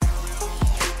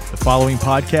following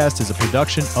podcast is a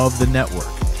production of the network.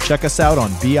 Check us out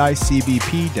on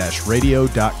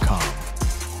bicbp-radio.com.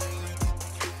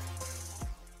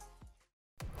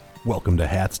 Welcome to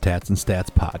Hats, Tats, and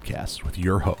Stats podcast with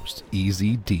your hosts,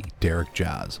 Easy D, Derek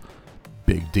Jaws,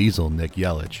 Big Diesel, Nick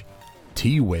Yelich,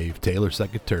 T-Wave, Taylor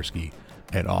Sekatursky,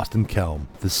 and Austin Kelm,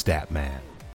 the Stat Man.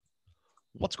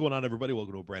 What's going on, everybody?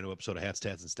 Welcome to a brand new episode of Hats,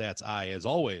 Tats, and Stats. I, as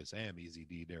always, am Easy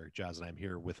D, Derek Jaws, and I'm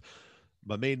here with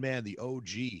my main man, the OG,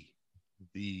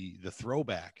 the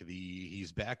throwback.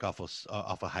 He's back off a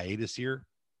hiatus here.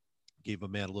 Gave a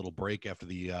man a little break after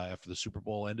the Super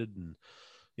Bowl ended, and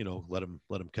let him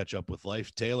catch up with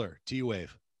life. Taylor,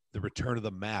 T-Wave, the return of the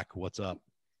Mac. What's up?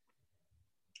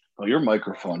 Oh, your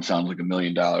microphone sounds like $1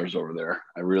 million over there.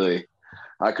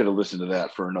 I could have listened to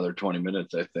that for another 20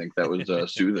 minutes. I think that was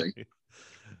soothing.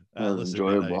 That was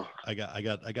enjoyable. Man, I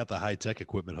got the high tech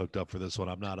equipment hooked up for this one.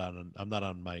 I'm not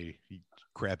on my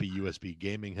crappy USB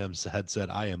gaming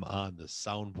headset. I am on the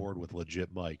soundboard with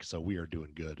legit mic, so we are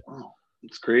doing good. Oh,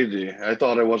 it's crazy. I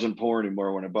thought I wasn't poor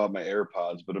anymore when I bought my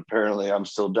AirPods, but apparently I'm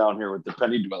still down here with the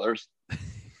penny dwellers.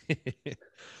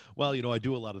 Well, I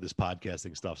do a lot of this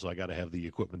podcasting stuff, so I got to have the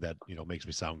equipment that makes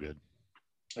me sound good.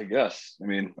 I guess. I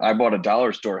mean, I bought a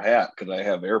dollar store hat because I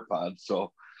have AirPods,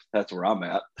 so that's where I'm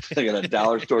at. I got a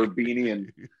dollar store beanie and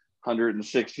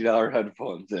 $160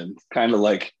 headphones, and kind of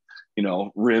like,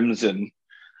 rims and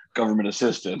government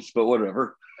assistance, but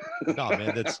whatever. No,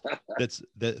 man,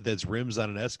 that's rims on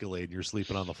an Escalade, and you're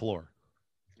sleeping on the floor.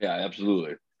 Yeah,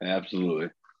 absolutely. No,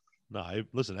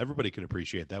 listen, everybody can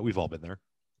appreciate that. We've all been there.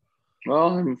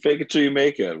 Well, fake it till you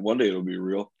make it. One day it'll be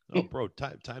real. Oh, bro,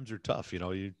 times are tough.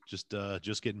 You just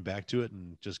getting back to it,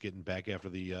 and just getting back after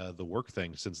the work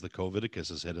thing since the COVIDicus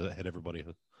has hit everybody.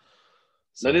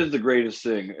 So, that is the greatest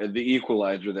thing, the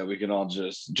equalizer that we can all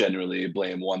just generally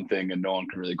blame one thing and no one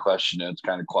can really question it. It's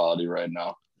kind of quality right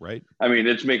now. Right. I mean,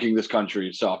 it's making this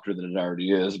country softer than it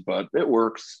already is, but it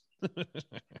works.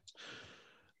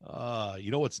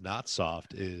 What's not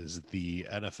soft is the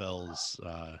NFL's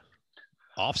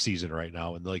off season right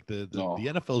now, and like the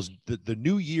NFL's the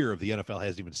new year of the NFL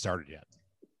hasn't even started yet.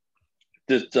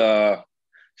 This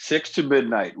 6 to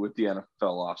midnight with the NFL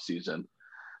off season.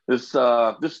 This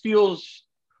feels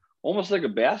almost like a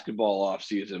basketball off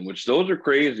season, which those are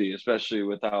crazy, especially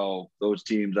with how those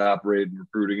teams operate and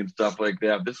recruiting and stuff like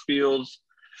that. This feels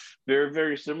very,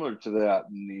 very similar to that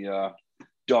in the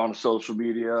dawn of social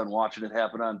media and watching it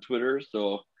happen on Twitter.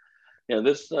 So yeah,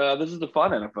 this is the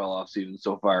fun NFL offseason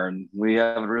so far, and we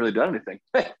haven't really done anything.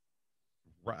 Right.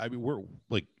 I mean, we're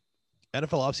like,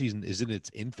 NFL offseason is in its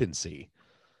infancy,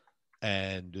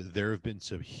 and there have been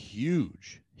some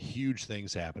huge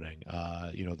things happening.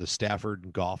 The Stafford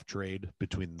and Goff trade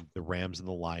between the Rams and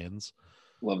the Lions.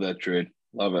 Love that trade.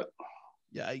 Love it.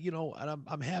 Yeah, and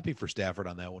I'm happy for Stafford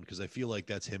on that one, because I feel like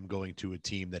that's him going to a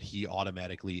team that he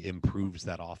automatically improves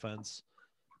that offense,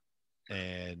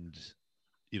 and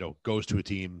goes to a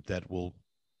team that will,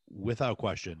 without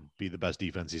question, be the best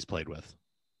defense he's played with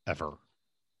ever.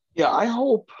 Yeah, I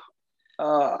hope.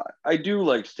 I do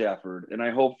like Stafford, and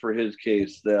I hope for his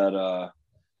case that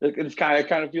I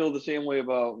kind of feel the same way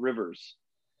about Rivers.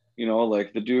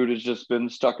 Like the dude has just been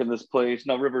stuck in this place.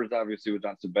 Now, Rivers obviously was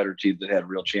on some better teams that had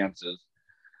real chances,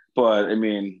 but I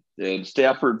mean, and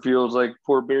Stafford feels like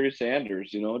poor Barry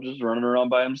Sanders. Just running around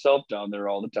by himself down there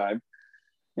all the time.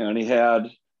 And he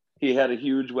had a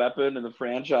huge weapon, and the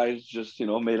franchise just,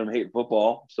 made him hate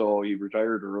football. So he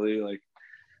retired early.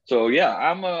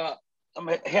 Yeah, I'm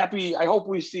happy. I hope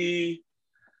we see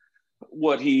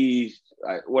what I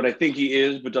think he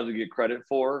is, but doesn't get credit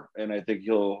for. And I think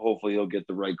hopefully he'll get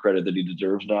the right credit that he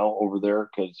deserves now over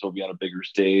there, because he'll be on a bigger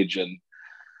stage and,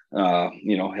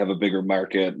 have a bigger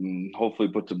market, and hopefully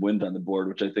put some wind on the board,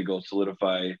 which I think will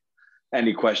solidify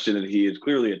any question that he is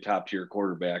clearly a top tier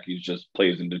quarterback. He just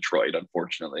plays in Detroit,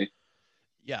 unfortunately.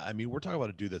 Yeah. I mean, we're talking about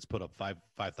a dude that's put up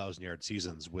 5,000 yard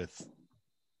seasons with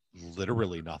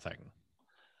literally nothing.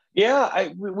 Yeah.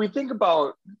 We think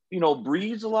about,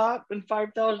 Breeze a lot in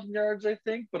 5,000 yards, I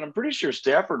think, but I'm pretty sure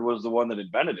Stafford was the one that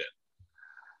invented it,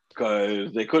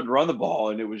 because they couldn't run the ball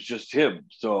and it was just him.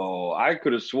 So I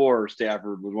could have swore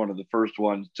Stafford was one of the first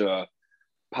ones to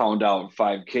pound out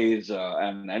 5Ks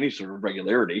on any sort of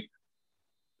regularity.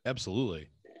 Absolutely.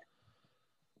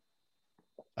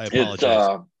 I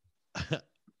apologize.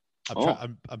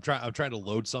 I'm trying to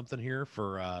load something here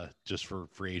for just for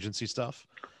free agency stuff,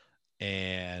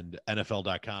 and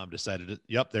NFL.com decided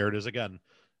yep, there it is again.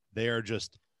 They are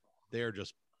just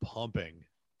pumping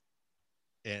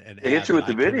and they hit you with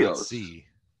the videos. See.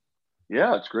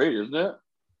 Yeah, it's great, isn't it?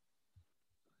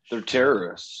 They're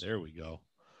terrorists. There we go.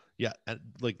 Yeah, and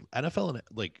like NFL and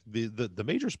like the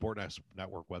major sport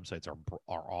network websites are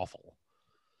awful.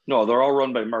 No, they're all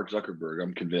run by Mark Zuckerberg.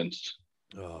 I'm convinced.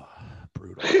 Oh,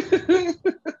 brutal.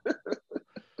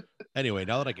 Anyway,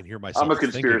 now that I can hear myself, I'm a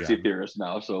conspiracy theorist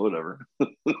now, so whatever. I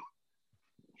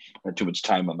had too much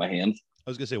time on my hands. I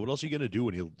was gonna say, what else are you gonna do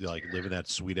when you like live in that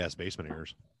sweet ass basement of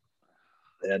yours?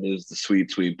 That is the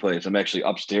sweet, sweet place. I'm actually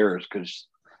upstairs because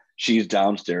she's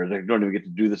downstairs. I don't even get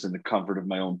to do this in the comfort of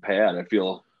my own pad. I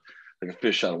feel like a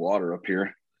fish out of water up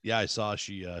here. Yeah, I saw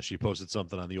she posted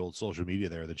something on the old social media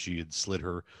there that she had slid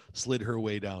her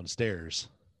way downstairs.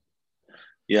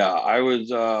 Yeah, I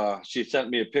was she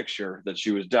sent me a picture that she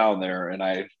was down there, and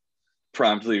I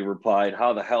promptly replied,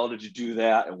 "How the hell did you do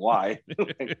that and why?"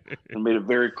 And made it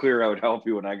very clear I would help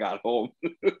you when I got home.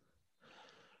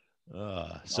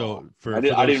 I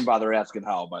didn't bother asking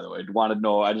how, by the way. Want to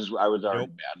know, I was already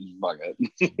mad. Fuck it.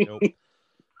 Nope.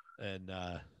 And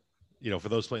for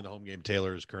those playing the home game,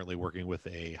 Taylor is currently working with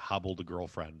a hobbled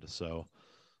girlfriend, so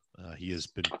he's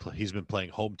been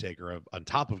playing home taker on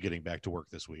top of getting back to work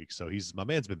this week. So my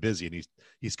man's been busy, and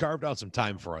he's carved out some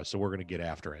time for us. So we're going to get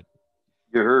after it.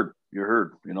 You heard.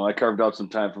 I carved out some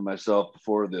time for myself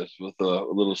before this with a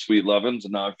little sweet lovins,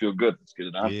 and now I feel good. Let's get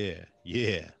it on.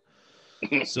 Yeah.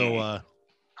 So,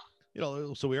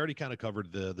 so we already kind of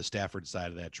covered the Stafford side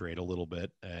of that trade a little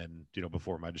bit, and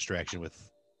before my distraction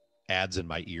with ads in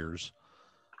my ears.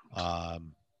 Do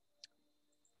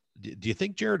you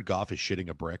think Jared Goff is shitting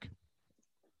a brick?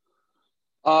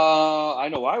 I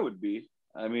know I would be.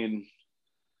 I mean,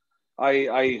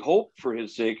 I hope for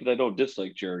his sake, because I don't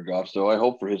dislike Jared Goff, so I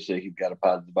hope for his sake he's got a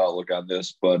positive outlook on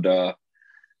this. But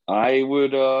I'd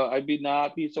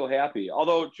not be so happy.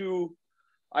 Although,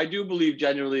 I do believe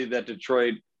genuinely that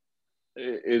Detroit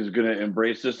is going to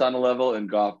embrace this on a level, and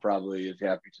Goff probably is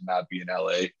happy to not be in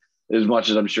LA. As much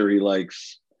as I'm sure he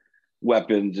likes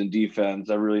weapons and defense,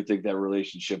 I really think that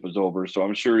relationship is over. So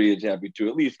I'm sure he is happy to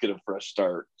at least get a fresh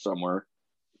start somewhere,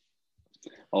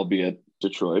 albeit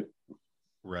Detroit.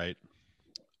 Right.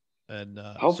 And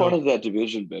how fun has that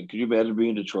division been? Could you imagine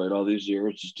being in Detroit all these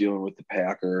years, just dealing with the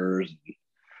Packers,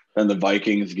 and the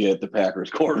Vikings get the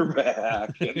Packers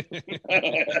quarterback?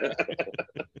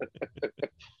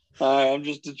 Hi, I'm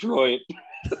just Detroit.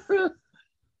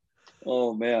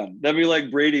 Oh man, that'd be like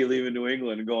Brady leaving New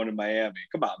England and going to Miami.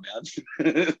 Come on,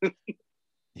 man.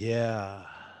 Yeah,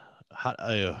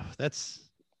 that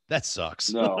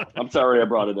sucks. No, I'm sorry I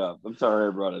brought it up.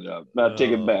 Not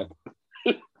take it back.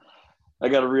 I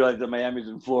got to realize that Miami's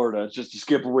in Florida. It's just a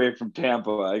skip away from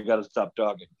Tampa. I got to stop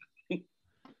talking.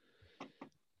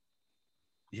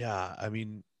 Yeah, I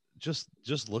mean, just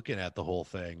looking at the whole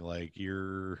thing, like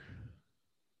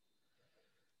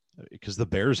because the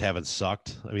Bears haven't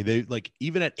sucked. I mean, they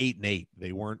even at 8-8,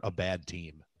 they weren't a bad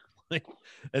team. But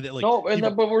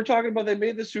we're talking about they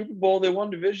made the Super Bowl, they won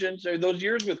divisions. So those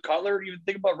years with Cutler, you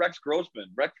think about Rex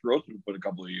Grossman. Rex Grossman put a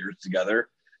couple of years together.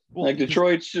 Well,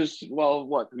 Detroit's just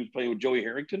who's playing with Joey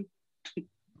Harrington?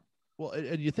 Well,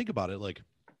 and you think about it, like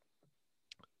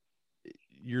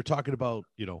you're talking about,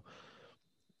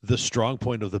 the strong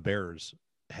point of the Bears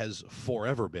has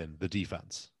forever been the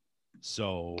defense.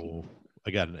 So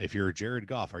again, if you're Jared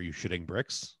Goff, are you shitting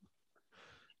bricks?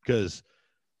 Because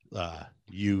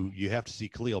you have to see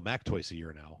Khalil Mack twice a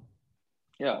year now.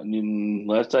 Yeah, I mean,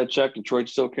 last I checked, Detroit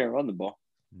still can't run the ball.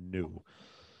 No.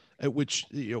 Which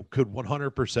could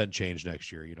 100% change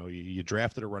next year. You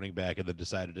drafted a running back and then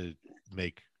decided to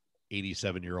make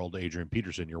 87-year-old Adrian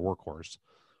Peterson your workhorse,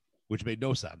 which made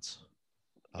no sense.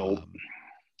 Nope.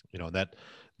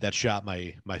 That shot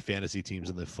my fantasy teams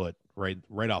in the foot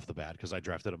right off the bat because I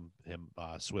drafted him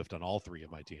Swift on all three of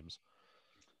my teams.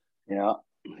 Yeah.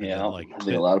 I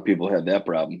think a lot of people had that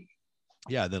problem.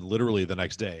 Yeah, and then literally the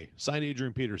next day, sign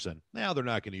Adrian Peterson. Now they're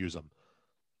not going to use him.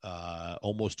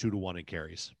 Almost 2-1 in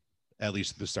carries, at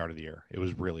least at the start of the year. It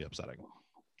was really upsetting.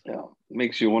 Yeah,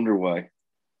 makes you wonder why.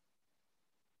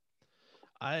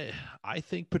 I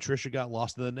think Patricia got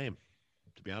lost in the name,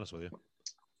 to be honest with you.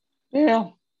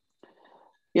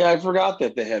 Yeah, I forgot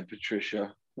that they had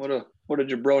Patricia. What a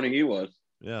jabroni he was.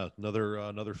 Yeah,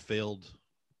 another failed,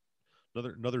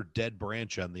 another dead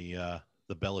branch on the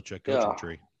Belichick coaching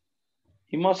tree.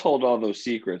 He must hold all those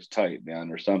secrets tight,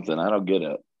 man, or something. I don't get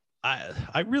it.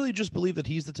 I really just believe that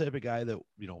he's the type of guy that,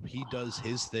 he does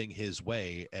his thing his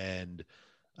way. And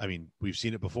I mean, we've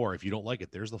seen it before. If you don't like it,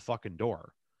 there's the fucking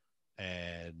door.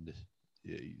 And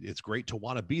it's great to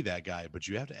want to be that guy, but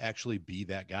you have to actually be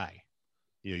that guy.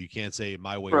 You can't say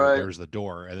my way or there's the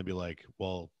door and then be like,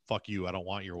 well, fuck you. I don't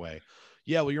want your way.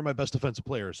 Yeah, well, you're my best defensive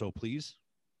player. So please.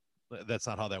 That's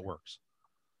not how that works.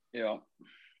 Yeah.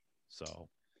 So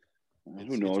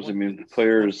Who knows? I mean,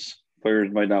 players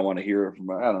might not want to hear it from.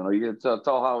 I don't know. You can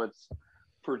tell how it's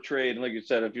portrayed. And like you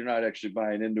said, if you're not actually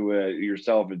buying into it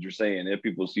yourself, as you're saying it,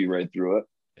 people see right through it.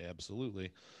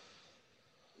 Absolutely.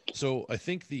 So I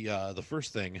think the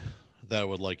first thing that I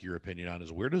would like your opinion on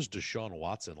is, where does Deshaun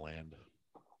Watson land?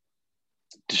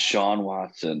 Deshaun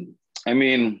Watson. I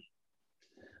mean,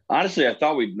 honestly, I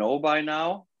thought we'd know by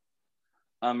now.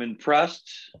 I'm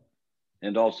impressed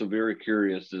and also very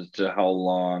curious as to how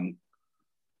long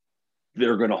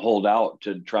they're going to hold out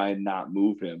to try and not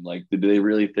move him. Like, do they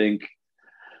really think?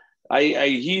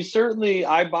 He certainly,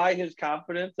 I buy his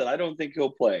confidence, and I don't think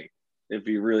he'll play if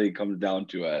he really comes down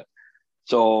to it.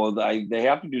 So they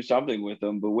have to do something with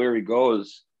him, but where he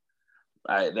goes,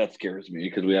 that scares me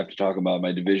because we have to talk about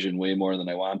my division way more than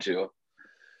I want to.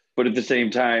 But at the same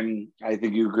time, I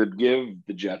think you could give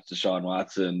the Jets to Deshaun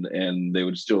Watson and they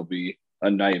would still be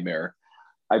a nightmare.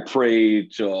 I pray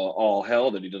to all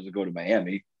hell that he doesn't go to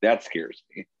Miami. That scares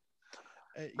me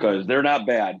because they're not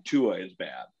bad. Tua is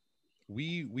bad.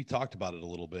 We talked about it a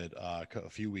little bit a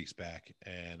few weeks back,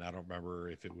 and I don't remember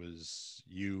if it was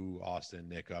you, Austin,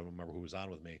 Nick. I don't remember who was on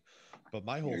with me, but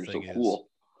my whole thing is, cool.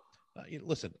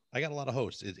 Listen, I got a lot of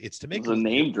hosts. It's to make the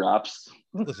name drops.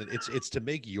 Listen, it's to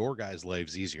make your guys'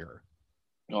 lives easier.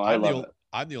 Oh, I love it.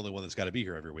 I'm the only one that's got to be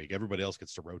here every week. Everybody else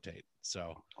gets to rotate.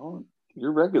 So,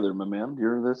 you're regular, my man.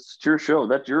 That's your show.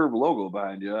 That's your logo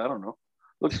behind you. I don't know.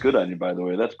 Looks good on you, by the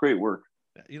way. That's great work.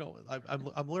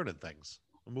 I'm learning things.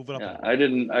 I'm moving up. Yeah,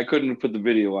 I couldn't put the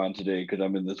video on today because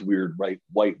I'm in this weird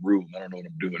white room. I don't know what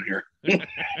I'm doing here.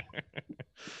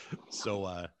 So,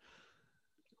 I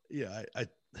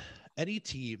any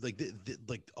team like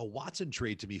like a Watson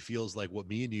trade to me feels like what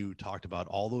me and you talked about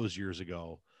all those years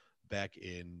ago, back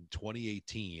in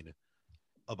 2018,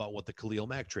 about what the Khalil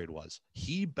Mack trade was.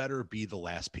 He better be the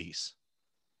last piece,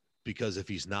 because if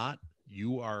he's not,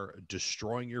 you are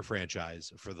destroying your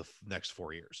franchise for the next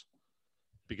 4 years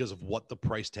because of what the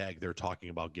price tag they're talking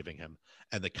about giving him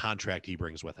and the contract he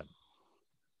brings with him.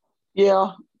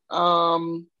 Yeah.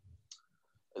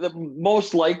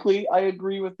 Most likely, I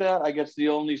agree with that. I guess the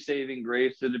only saving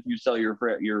grace is if you sell your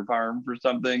farm for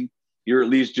something, you're at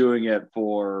least doing it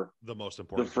for the most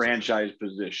important franchise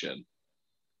position.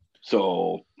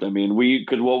 So, I mean,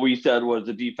 because what we said was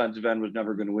the defensive end was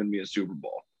never going to win me a Super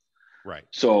Bowl. Right.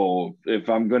 So if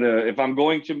I'm going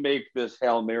to make this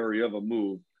Hail Mary of a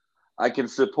move, I can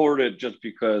support it just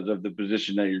because of the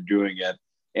position that you're doing it.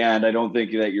 And I don't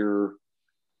think that you're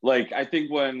like, I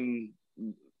think when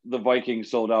the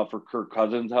Vikings sold out for Kirk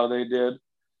Cousins, how they did,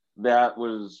 that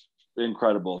was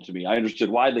incredible to me. I understood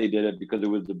why they did it because it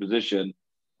was the position,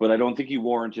 but I don't think he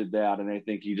warranted that. And I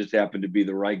think he just happened to be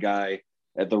the right guy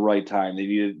at the right time. They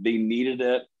needed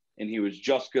it, and he was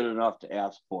just good enough to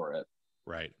ask for it.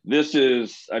 Right. This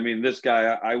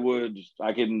guy,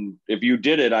 if you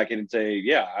did it, I can say,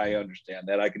 yeah, I understand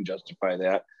that. I can justify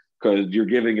that because you're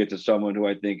giving it to someone who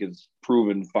I think is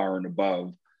proven far and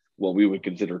above what we would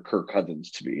consider Kirk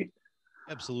Cousins to be.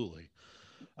 Absolutely.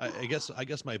 I guess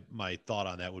my thought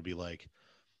on that would be like,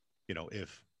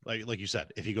 if like you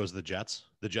said, if he goes to the Jets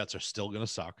are still going to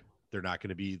suck. They're not going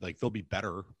to be like, they'll be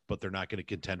better, but they're not going to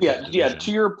contend. Yeah.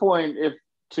 To your point, if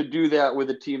to do that with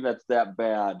a team that's that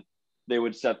bad, they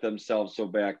would set themselves so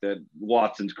back that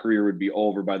Watson's career would be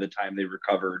over by the time they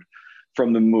recovered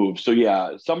from the move. So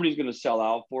yeah, somebody's going to sell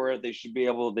out for it. They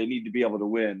need to be able to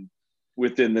win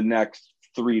within the next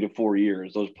 3 to 4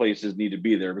 years. Those places need to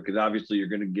be there because obviously you're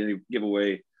going to give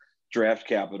away draft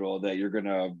capital that you're going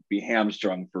to be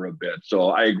hamstrung for a bit. So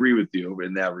I agree with you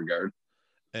in that regard.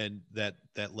 And that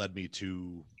led me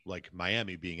to like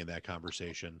Miami being in that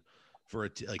conversation for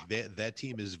that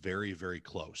team is very, very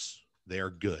close. They are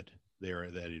good.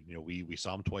 We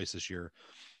saw them twice this year.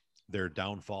 Their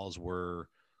downfalls were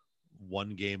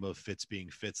one game of Fitz being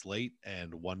Fitz late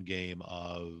and one game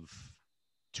of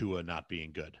Tua not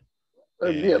being good.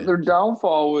 Their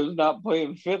downfall was not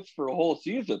playing Fitz for a whole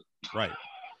season. Right.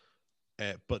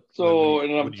 But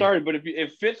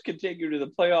if Fitz can take you to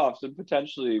the playoffs and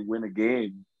potentially win a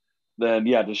game, then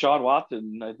yeah, Deshaun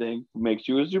Watson, I think, makes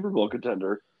you a Super Bowl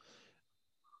contender.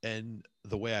 And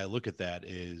the way I look at that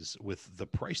is with the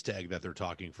price tag that they're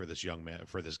talking for this young man,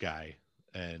 for this guy.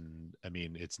 And I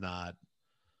mean, it's not,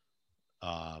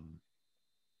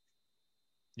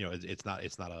 it's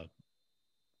not a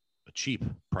cheap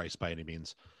price by any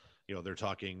means. They're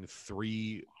talking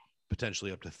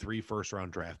potentially up to 3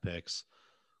 first-round draft picks,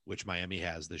 which Miami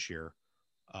has this year,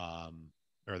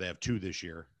 or they have 2 this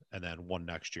year, and then 1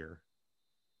 next year,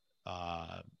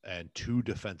 and 2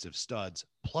 defensive studs,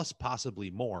 plus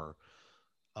possibly more.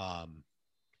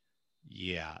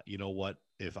 Yeah, you know what?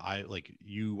 If I like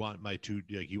you want my two,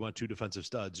 like you want two defensive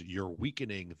studs, you're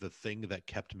weakening the thing that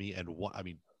kept me and one. I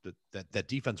mean, that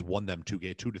defense won them 2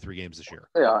 to 3 games this year.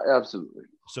 Yeah, absolutely.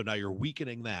 So now you're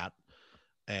weakening that,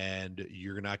 and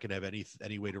you're not going to have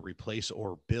any way to replace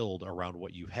or build around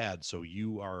what you had. So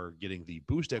you are getting the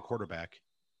boost at quarterback,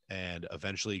 and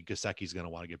eventually Gesicki's going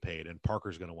to want to get paid, and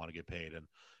Parker's going to want to get paid, and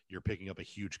you're picking up a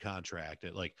huge contract.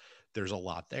 And like, there's a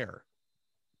lot there.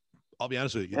 I'll be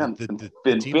honest with you. And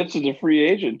The team, Fitz is a free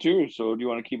agent too. So do you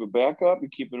want to keep a backup? You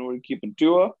keeping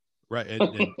Tua? right? And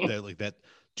like that,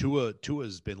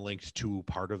 Tua's been linked to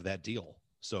part of that deal.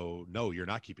 So no, you're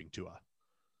not keeping Tua.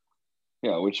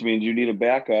 Yeah, which means you need a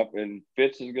backup, and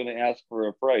Fitz is going to ask for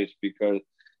a price because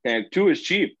Tua is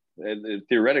cheap,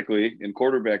 theoretically in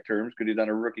quarterback terms, because he's on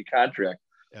a rookie contract.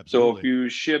 Absolutely.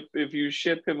 So if you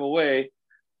ship him away,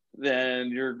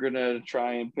 then you're going to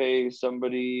try and pay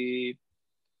somebody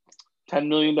 $10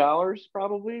 million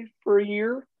probably for a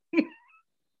year.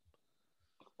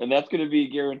 And that's going to be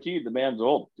guaranteed. The man's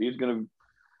old. Fitz isn't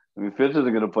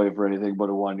going to play for anything but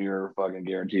a 1-year fucking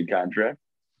guaranteed contract.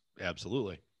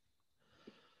 Absolutely.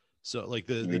 So like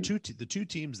the two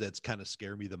teams that's kind of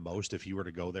scare me the most, if you were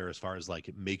to go there, as far as like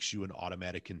it makes you an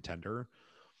automatic contender,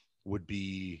 would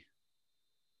be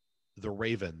the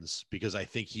Ravens, because I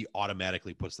think he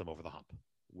automatically puts them over the hump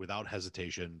without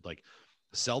hesitation. Like,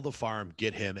 sell the farm,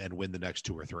 get him, and win the next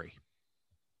 2 or 3.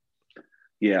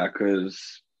 Yeah,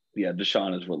 because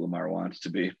Deshaun is what Lamar wants to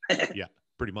be. Yeah,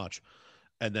 pretty much.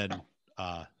 And then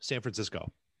San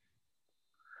Francisco,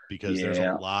 because there's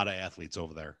a lot of athletes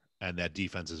over there, and that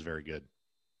defense is very good.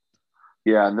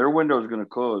 Yeah, and their window is going to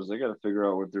close. They got to figure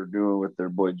out what they're doing with their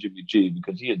boy Jimmy G,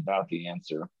 because he is not the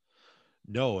answer.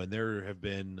 No, and there have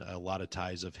been a lot of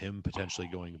ties of him potentially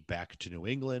going back to New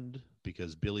England,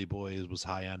 because Billy Boy was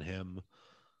high on him.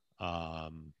 Now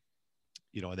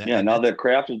that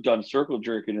Kraft has done circle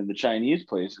jerking in the Chinese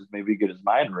places, maybe get his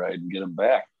mind right and get him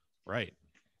back. Right.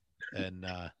 And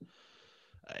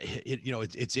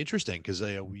it's interesting because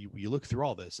you look through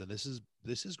all this, and this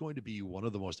is going to be one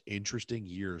of the most interesting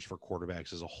years for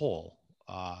quarterbacks as a whole.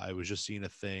 I was just seeing a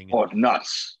thing. Oh, it's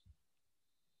nuts.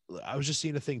 I was just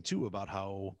seeing a thing too about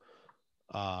how,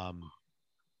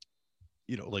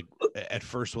 like at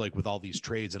first, like with all these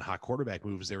trades and hot quarterback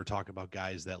moves, they were talking about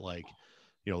guys that like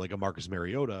a Marcus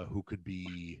Mariota, who could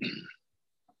be,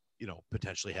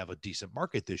 potentially have a decent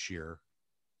market this year.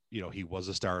 He was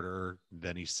a starter,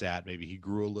 then he sat, maybe he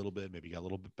grew a little bit, maybe got a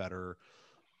little bit better.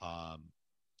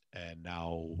 And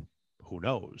now who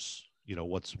knows,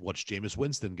 what's Jameis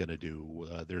Winston going to do?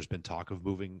 There's been talk of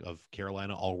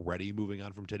Carolina already moving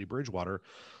on from Teddy Bridgewater,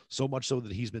 so much so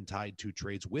that he's been tied to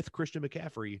trades with Christian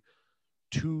McCaffrey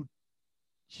to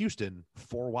Houston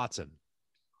for Watson.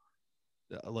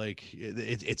 Like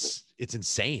it's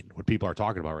insane what people are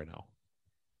talking about right now.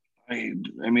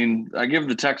 I mean, I give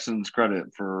the Texans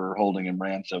credit for holding him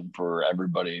ransom for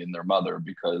everybody and their mother,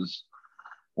 because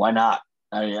why not?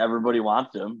 I mean, everybody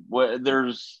wants him.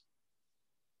 There's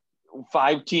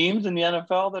 5 teams in the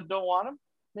NFL that don't want him.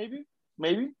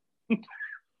 Maybe.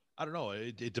 I don't know.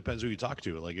 It depends who you talk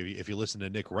to. Like if you listen to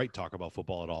Nick Wright talk about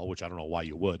football at all, which I don't know why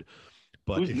you would.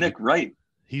 But who's Nick Wright?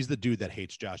 He's the dude that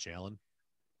hates Josh Allen.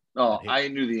 Oh, I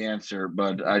knew the answer,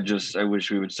 but I wish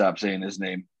we would stop saying his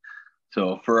name.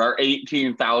 So for our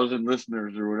 18,000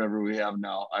 listeners or whatever we have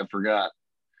now, I forgot.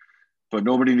 But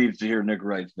nobody needs to hear Nick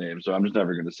Wright's name, so I'm just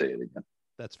never going to say it again.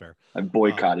 That's fair. I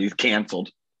boycott. He's canceled.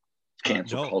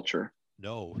 Cancel culture.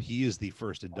 No, he is the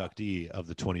first inductee of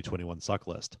the 2021 Suck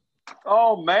List.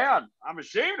 Oh, man. I'm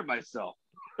ashamed of myself.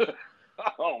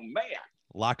 Oh, man.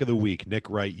 Lock of the week, Nick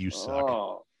Wright, you suck.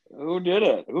 Oh, who did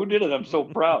it? I'm so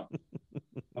proud.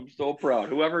 I'm so proud.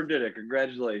 Whoever did it,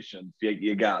 congratulations.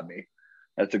 You got me.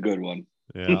 That's a good one.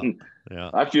 Yeah.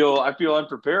 I feel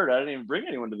unprepared. I didn't even bring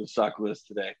anyone to the suck list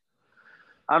today.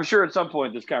 I'm sure at some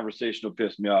point this conversation will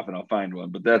piss me off and I'll find one,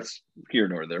 but that's here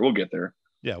nor there. We'll get there.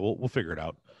 Yeah, we'll figure it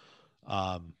out.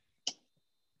 But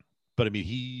I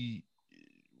mean,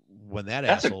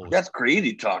 that's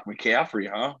crazy talk, McCaffrey,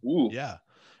 huh? Ooh. Yeah.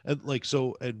 And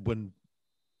when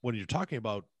you're talking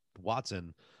about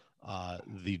Watson,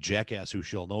 the jackass who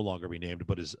shall no longer be named,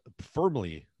 but is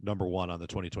firmly number 1 on the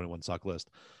 2021 Suck List,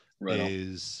 right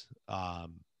is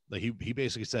he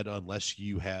basically said, unless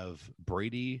you have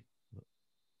Brady,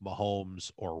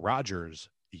 Mahomes, or Rodgers,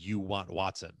 you want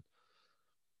Watson.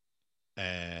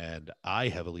 And I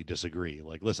heavily disagree.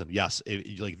 Like, listen, yes,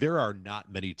 there are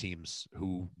not many teams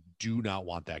who do not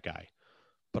want that guy,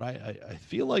 but I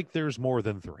feel like there's more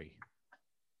than 3.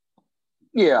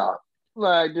 Yeah,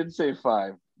 I did say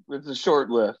 5. It's a short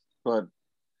list, but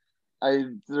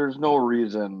there's no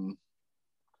reason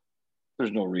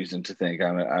there's no reason to think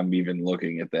I'm even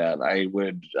looking at that.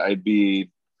 I'd be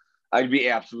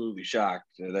absolutely shocked.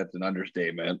 That's an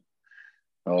understatement.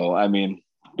 Oh, I mean,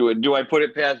 do I put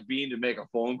it past Bean to make a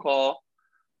phone call?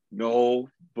 No,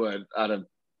 but out of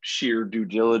sheer due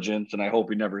diligence, and I hope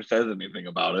he never says anything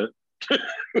about it.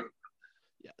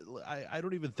 Yeah, I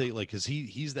don't even think, like, because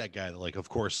he's that guy that, like, of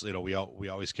course, you know, we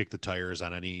always kick the tires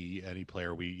on any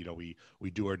player. We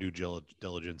do our due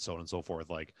diligence, so on and so forth.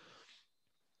 Like,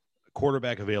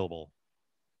 quarterback available,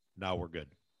 now we're good.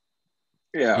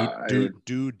 Yeah,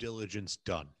 due diligence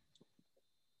done.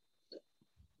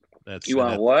 You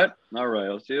want what? All right,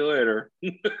 I'll see you later.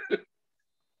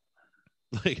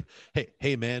 Like,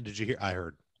 hey, man, did you hear? I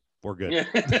heard. We're good. Yeah.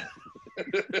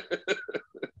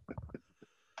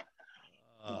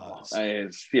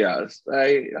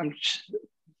 I'm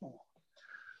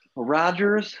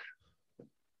Rodgers.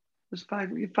 There's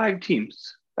five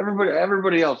teams.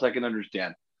 Everybody else I can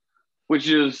understand, which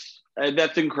is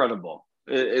that's incredible.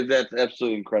 That's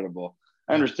absolutely incredible.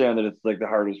 I understand that it's like the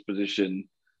hardest position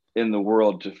in the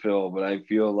world to fill, but I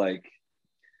feel like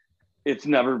it's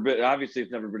never been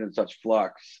in such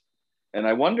flux. And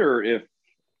I wonder if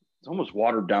it's almost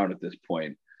watered down at this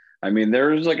point. I mean,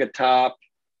 there's like a top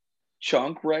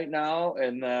chunk right now,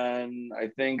 and then I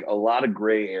think a lot of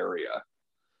gray area.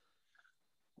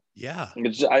 Yeah.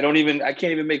 I can't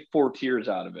even make 4 tiers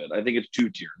out of it. I think it's 2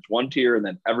 tiers. 1 tier, and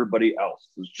then everybody else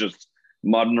is just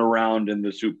mudding around in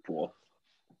the soup pool.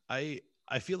 I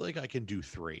feel like I can do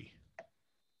 3.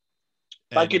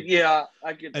 I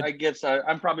guess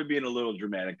I'm probably being a little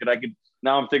dramatic, but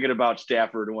now I'm thinking about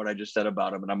Stafford and what I just said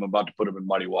about him, and I'm about to put him in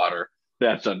muddy water.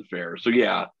 That's unfair. So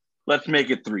yeah, let's make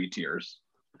it 3 tiers.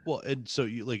 Well, and so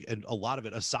and a lot of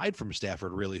it, aside from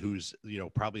Stafford, really, who's, you know,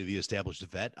 probably the established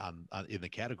vet on in the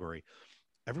category,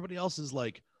 everybody else is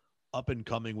like up and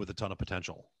coming with a ton of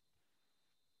potential.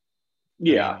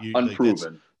 Yeah,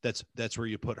 unproven. Like, that's where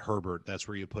you put Herbert. That's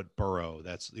where you put Burrow.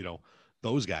 That's, you know,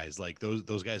 those guys. Like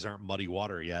those guys aren't muddy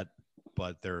water yet,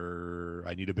 but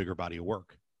I need a bigger body of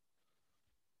work.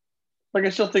 Like, I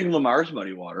still think Lamar's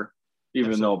muddy water,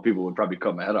 even though people would probably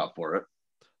cut my head off for it.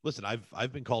 Listen,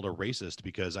 I've been called a racist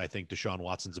because I think Deshaun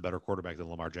Watson's a better quarterback than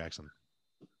Lamar Jackson.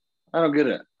 I don't get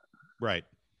it. Right.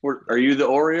 Are you the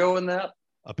Oreo in that?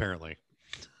 Apparently.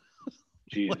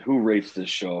 Jeez, who rates this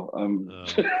show?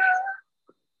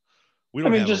 We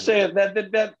don't say it.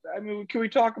 That. I mean, can we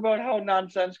talk about how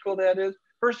nonsensical that is?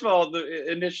 First of all,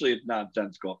 initially it's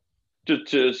nonsensical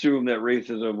to assume that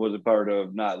racism was a part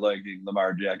of not liking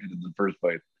Lamar Jackson in the first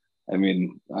place. I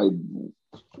mean,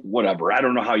 whatever. I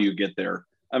don't know how you get there.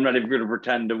 I'm not even going to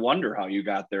pretend to wonder how you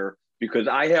got there, because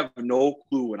I have no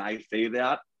clue when I say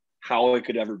that how it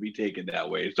could ever be taken that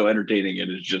way. So entertaining it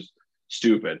is just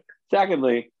stupid.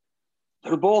 Secondly,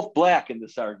 they're both black in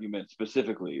this argument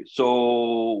specifically.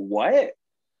 So what?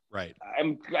 Right.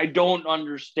 I don't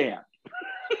understand.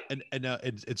 And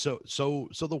so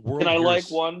the world. Can I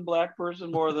like one black person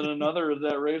more than another? Is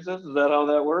that racist? Is that how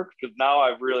that works? Because now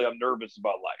I'm nervous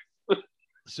about life.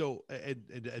 So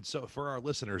and so for our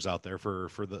listeners out there, for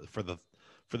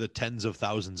the tens of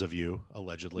thousands of you,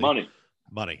 allegedly,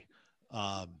 money.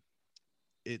 The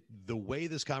way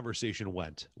this conversation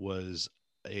went was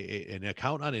an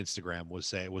account on Instagram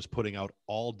was putting out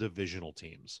all divisional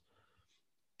teams,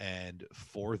 and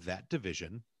for that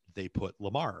division they put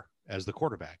Lamar as the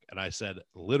quarterback, and I said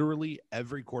literally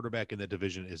every quarterback in that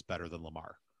division is better than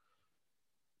Lamar.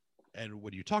 And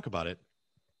when you talk about it,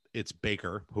 it's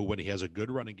Baker, who, when he has a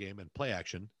good running game and play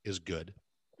action, is good.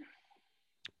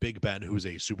 Big Ben, who's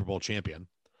a Super Bowl champion.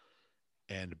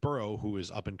 And Burrow, who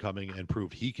is up and coming and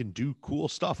proved he can do cool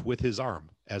stuff with his arm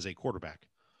as a quarterback.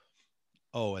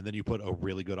 Oh, and then you put a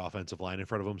really good offensive line in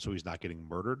front of him so he's not getting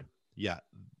murdered. Yeah,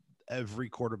 every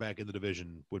quarterback in the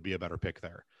division would be a better pick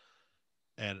there.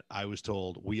 And I was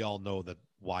told, we all know that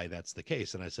why that's the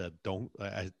case. And I said,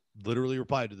 I literally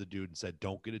replied to the dude and said,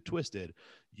 don't get it twisted.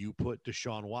 You put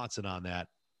Deshaun Watson on that,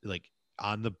 like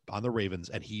on the Ravens,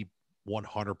 and he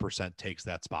 100% takes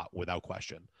that spot without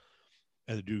question.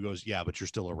 And the dude goes, yeah, but you're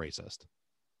still a racist.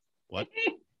 What?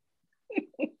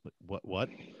 What?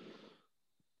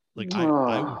 Like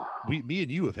me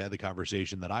and you have had the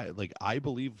conversation that I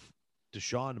believe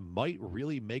Deshaun might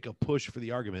really make a push for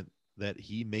the argument that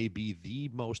he may be the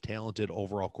most talented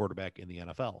overall quarterback in the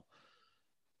NFL.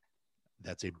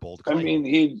 That's a bold claim. I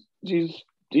mean,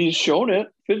 he's shown it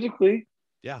physically.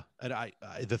 Yeah, and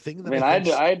the thing that I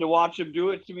had to watch him do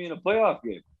it to me in a playoff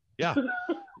game. Yeah,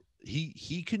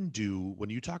 he can do, when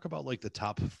you talk about like the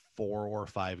top 4 or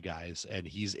 5 guys, and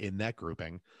he's in that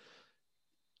grouping.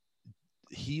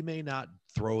 He may not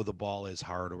throw the ball as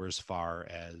hard or as far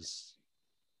as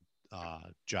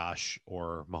Josh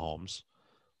or Mahomes,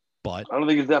 but I don't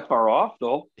think it's that far off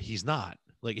though. he's not.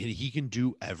 Like, he can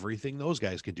do everything those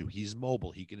guys can do. He's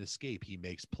mobile. He can escape. He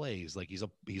makes plays. Like, he's a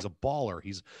baller.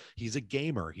 He's a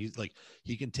gamer. He's like,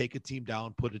 he can take a team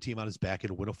down, put a team on his back,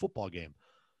 and win a football game.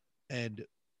 And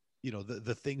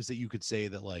the things that you could say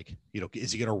that, like,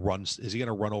 is he gonna run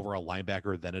over a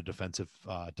linebacker, then a defensive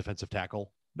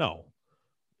tackle? No.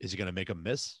 Is he gonna make a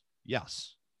miss?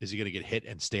 Yes. Is he gonna get hit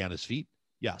and stay on his feet?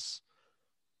 Yes.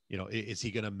 Is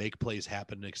he going to make plays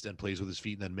happen and extend plays with his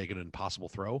feet and then make an impossible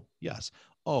throw? Yes.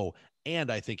 Oh,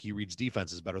 and I think he reads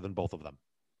defenses better than both of them.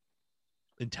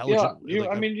 Intelligent.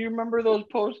 Yeah. Do you remember those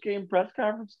post-game press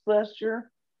conferences last year?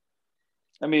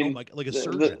 I mean, like a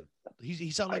surgeon.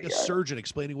 He sounded like a surgeon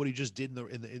explaining what he just did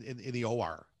in the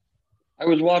OR. I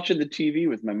was watching the TV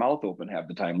with my mouth open half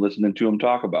the time, listening to him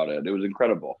talk about it. It was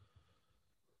incredible.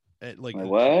 And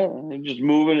what? He's just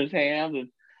moving his hands,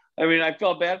 and I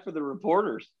felt bad for the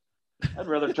reporters. I'd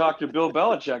rather talk to Bill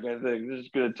Belichick. I think this is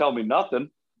going to tell me nothing.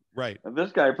 Right. And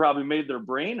this guy probably made their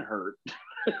brain hurt.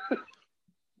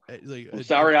 I'm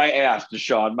sorry I asked,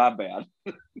 Deshaun. My bad.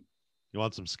 You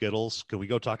want some Skittles? Can we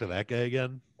go talk to that guy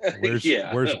again? Where's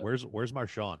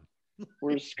Marshawn?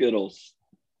 Where's Skittles?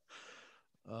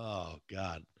 Oh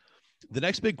God. The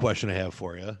next big question I have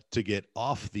for you to get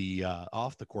off the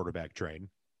quarterback train.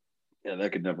 Yeah,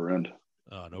 that could never end.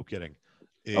 No kidding.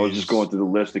 I was just going through the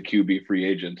list of QB free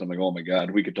agents. I'm like, oh my God,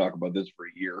 we could talk about this for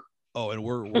a year. Oh, and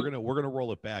we're gonna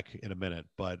roll it back in a minute,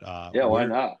 but yeah, why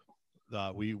not?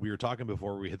 We were talking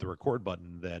before we hit the record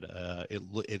button that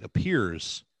it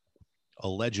appears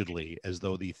allegedly as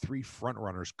though the three front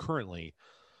runners currently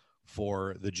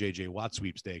for the JJ Watt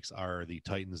sweepstakes are the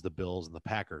Titans, the Bills, and the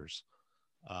Packers.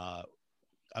 I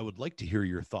would like to hear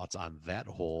your thoughts on that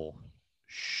whole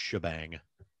shebang.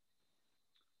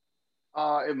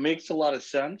 It makes a lot of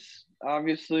sense,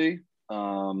 obviously.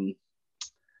 The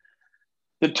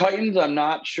Titans, I'm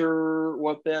not sure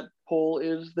what that pull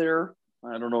is there.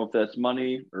 I don't know if that's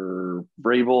money or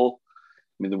Vrabel.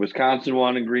 The Wisconsin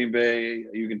one in Green Bay,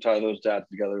 you can tie those dots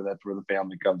together. That's where the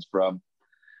family comes from.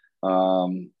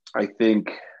 I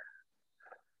think,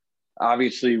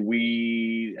 obviously,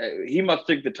 he must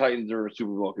think the Titans are a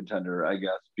Super Bowl contender, I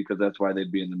guess, because that's why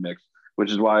they'd be in the mix,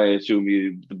 which is why I assume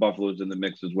the Buffalo's in the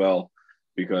mix as well.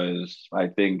 Because I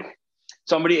think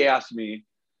somebody asked me,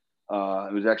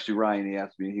 it was actually Ryan, he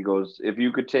asked me, he goes, if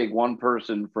you could take one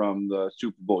person from the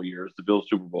Super Bowl years, the Bills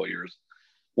Super Bowl years,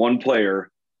 one player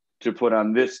to put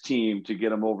on this team to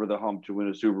get them over the hump to win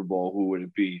a Super Bowl, who would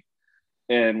it be?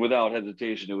 And without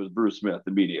hesitation, it was Bruce Smith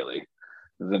immediately.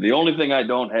 And the only thing I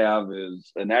don't have is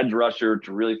an edge rusher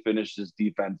to really finish this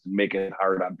defense and make it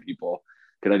hard on people,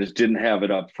 because I just didn't have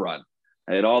it up front.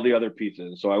 I had all the other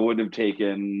pieces, so I wouldn't have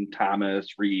taken Thomas,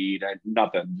 Reed,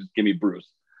 nothing. Just give me Bruce.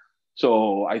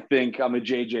 So I think I'm a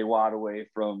JJ Watt away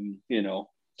from,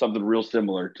 something real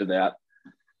similar to that.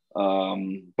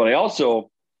 But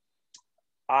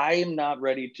I'm not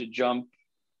ready to jump.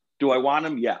 Do I want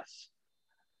him? Yes.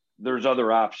 There's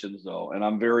other options though, and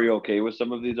I'm very okay with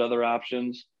some of these other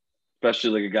options,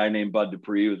 especially like a guy named Bud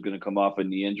Dupree who's going to come off a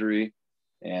knee injury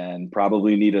and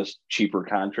probably need a cheaper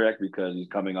contract because he's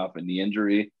coming off a knee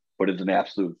injury, but is an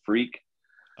absolute freak.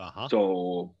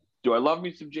 So do I love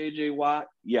me some JJ Watt?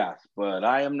 Yes, but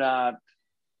I am not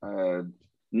going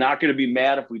to be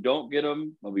mad if we don't get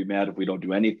him. I'll be mad if we don't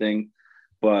do anything,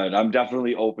 but I'm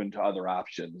definitely open to other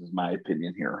options is my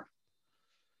opinion here.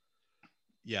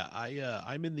 Yeah,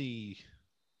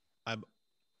 I'm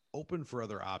open for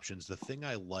other options. The thing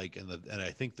I like and I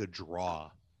think the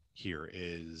draw here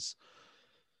is,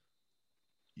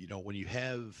 when you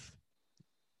have,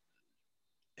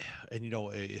 and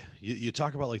you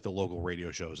talk about like the local radio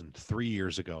shows, and 3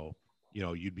 years ago,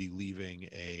 you'd be leaving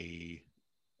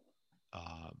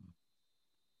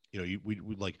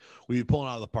we'd be pulling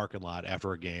out of the parking lot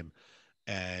after a game,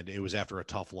 and it was after a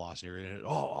tough loss, and you're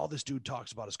all this dude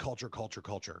talks about is culture.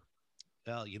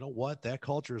 Well, you know what? That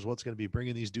culture is what's going to be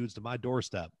bringing these dudes to my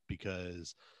doorstep,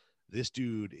 because this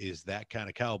dude is that kind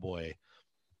of cowboy.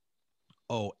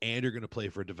 Oh, and you're going to play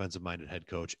for a defensive-minded head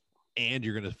coach, and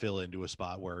you're going to fill into a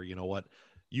spot where, you know what,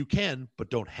 you can, but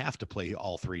don't have to play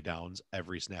all three downs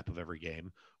every snap of every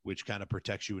game, which kind of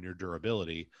protects you in your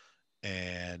durability.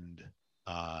 And,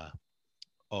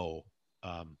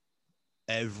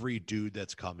 every dude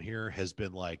that's come here has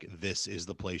been like, this is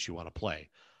the place you want to play.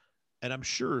 And I'm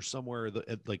sure somewhere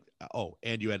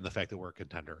and you add in the fact that we're a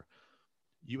contender.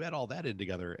 You add all that in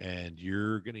together, and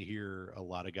you're going to hear a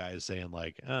lot of guys saying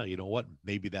like, you know what,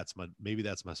 maybe that's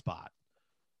my spot.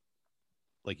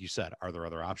 Like you said, are there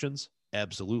other options?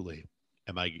 Absolutely.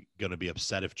 Am I going to be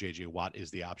upset if JJ Watt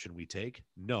is the option we take?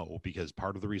 No, because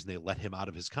part of the reason they let him out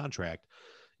of his contract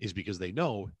is because they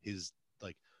know his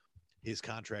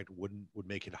contract would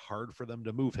make it hard for them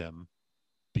to move him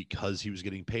because he was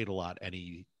getting paid a lot and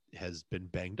he has been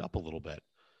banged up a little bit.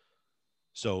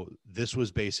 So this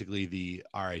was basically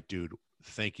all right, dude,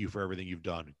 thank you for everything you've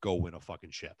done. Go win a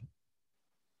fucking ship.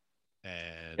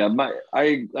 And yeah,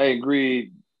 I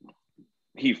agree.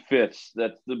 He fits.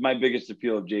 That's my biggest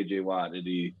appeal of JJ Watt.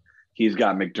 And he's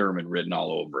got McDermott written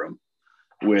all over him,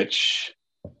 which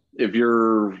if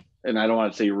you're, and I don't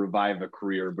want to say revive a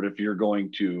career, but if you're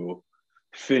going to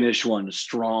finish one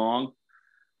strong,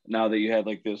 now that you had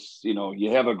like this,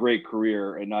 you have a great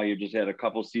career and now you've just had a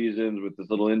couple seasons with this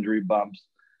little injury bumps,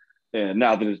 and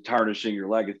now that it's tarnishing your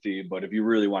legacy. But if you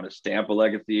really want to stamp a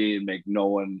legacy and make no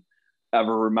one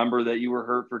ever remember that you were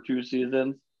hurt for 2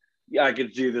 seasons, yeah, I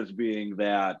could see this being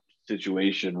that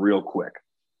situation real quick.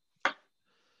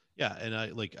 Yeah, and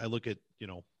I look at,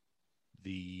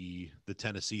 the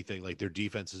Tennessee thing, like their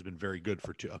defense has been very good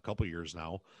for a couple years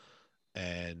now.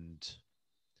 And,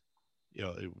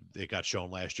 it got shown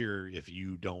last year.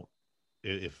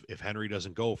 If Henry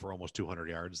doesn't go for almost 200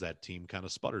 yards, that team kind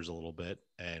of sputters a little bit.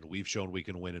 And we've shown we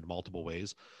can win in multiple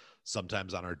ways,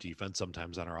 sometimes on our defense,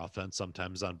 sometimes on our offense,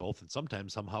 sometimes on both, and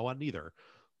sometimes somehow on neither.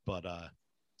 But,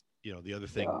 the other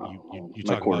thing you my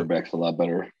talk quarterback's about, a lot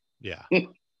better. Yeah. And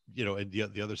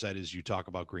the other side is you talk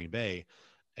about Green Bay,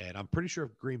 and I'm pretty sure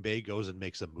if Green Bay goes and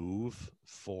makes a move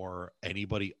for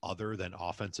anybody other than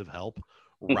offensive help,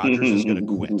 Rodgers is going to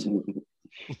quit.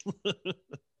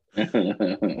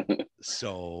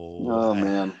 So, oh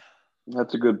man,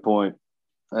 that's a good point.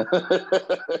 That's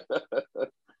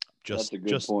a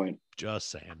good point. Just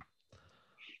saying.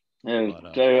 And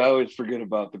I always forget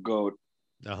about the GOAT.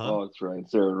 Uh-huh. Oh, that's right.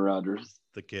 It's Aaron Rodgers.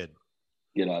 The kid.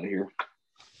 Get out of here.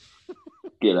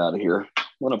 Get out of here.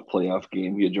 What a playoff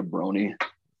game, you jabroni.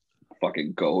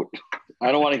 Fucking GOAT.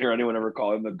 I don't want to hear anyone ever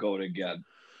call him the GOAT again.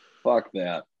 Fuck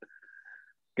that.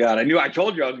 God, I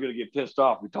told you I was going to get pissed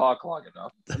off. We talk long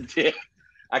enough.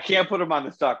 I can't put him on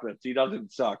the suck list. He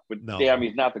doesn't suck, but no. Damn,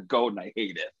 he's not the GOAT, and I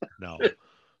hate it. No.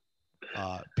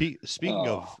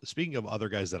 Speaking of other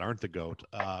guys that aren't the GOAT,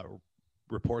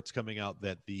 reports coming out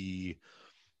that the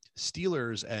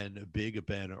Steelers and Big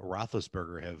Ben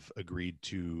Roethlisberger have agreed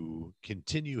to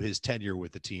continue his tenure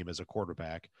with the team as a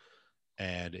quarterback,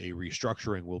 and a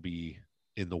restructuring will be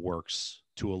in the works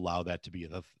to allow that to be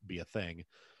a thing.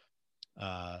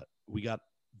 We got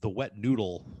the wet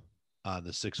noodle on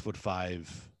the 6'5"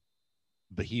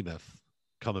 behemoth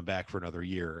coming back for another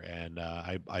year, and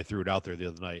I threw it out there the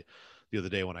other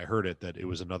day when I heard it that it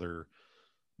was another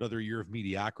year of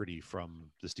mediocrity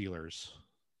from the Steelers.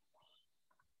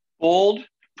 Bold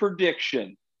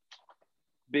prediction.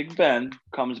 Big Ben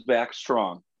comes back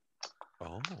strong.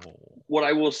 Oh. What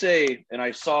I will say, and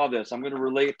I saw this, I'm going to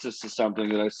relate this to something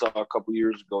that I saw a couple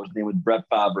years ago. His name was Brett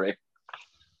Favre.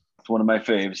 It's one of my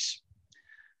faves.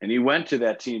 And he went to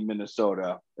that team,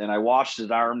 Minnesota, and I watched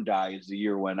his arm die as the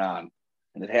year went on.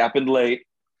 And it happened late.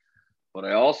 But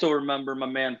I also remember my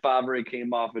man Favre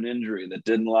came off an injury that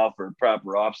didn't allow for a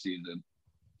proper offseason.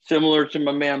 Similar to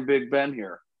my man Big Ben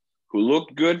here, who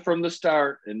looked good from the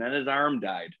start, and then his arm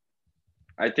died.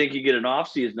 I think he get an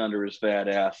offseason under his fat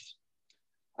ass.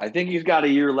 I think he's got a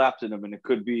year left in him, and it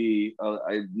could be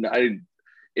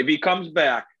if he comes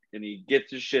back and he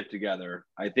gets his shit together,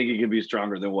 I think he can be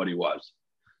stronger than what he was.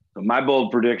 So my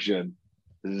bold prediction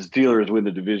is the Steelers win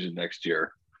the division next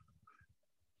year.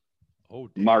 Oh,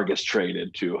 Lamar gets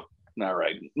traded too. Not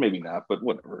right, maybe not, but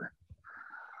whatever.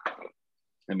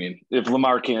 I mean, if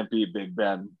Lamar can't beat Big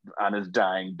Ben on his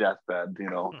dying deathbed,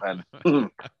 and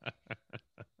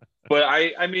but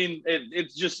I mean,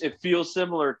 it feels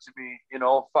similar to me,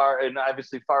 Favre, and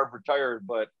obviously Favre retired,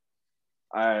 but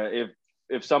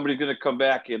if somebody's going to come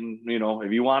back and,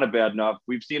 if you want it bad enough,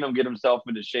 we've seen him get himself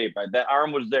into shape. That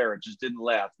arm was there. It just didn't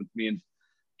last, which means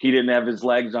he didn't have his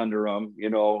legs under him,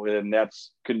 and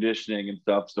that's conditioning and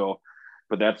stuff. So,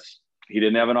 but he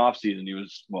didn't have an off season.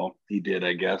 He did,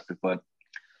 I guess, but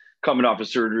coming off of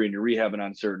surgery and you're rehabbing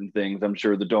on certain things, I'm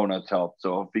sure the donuts help.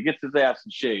 So if he gets his ass in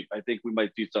shape, I think we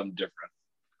might see something different.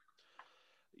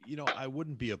 I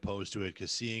wouldn't be opposed to it,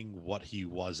 because seeing what he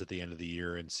was at the end of the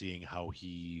year and seeing how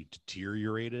he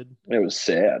deteriorated, it was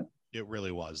sad. It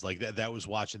really was. Like that was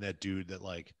watching that dude that,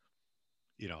 like,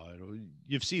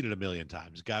 you've seen it a million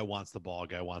times. Guy wants the ball,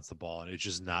 and it's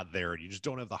just not there. And you just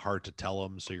don't have the heart to tell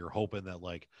him. So you're hoping that,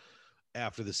 like,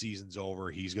 after the season's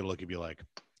over, he's going to look at you like,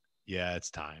 yeah, it's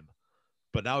time.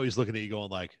 But now he's looking at you going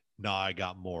like, nah, I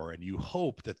got more. And you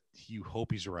hope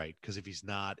he's right. Because if he's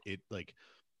not, it like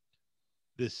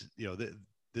this,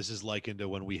 this is likened to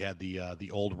when we had the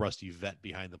old rusty vet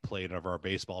behind the plate of our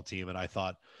baseball team, and I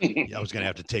thought I was going to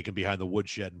have to take him behind the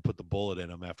woodshed and put the bullet in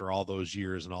him after all those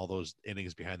years and all those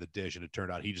innings behind the dish, and it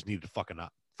turned out he just needed fucking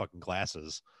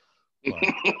glasses. But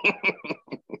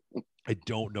I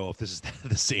don't know if this is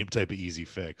the same type of easy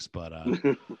fix, but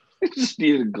just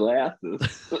needed glasses.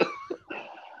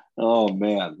 Oh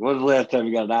man, when was the last time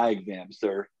you got an eye exam,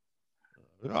 sir?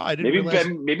 I didn't realize...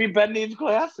 maybe Ben needs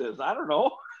glasses. I don't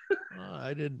know.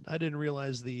 I didn't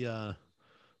realize the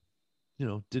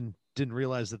didn't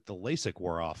realize that the LASIK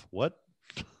wore off. What?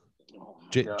 Oh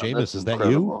Jameis, is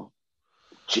incredible.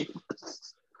 That you?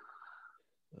 Jameis.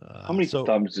 How many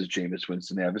thumbs does Jameis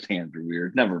Winston have? His hands are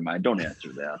weird. Never mind. Don't answer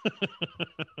that.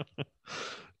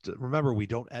 Remember, we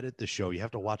don't edit the show. You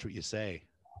have to watch what you say.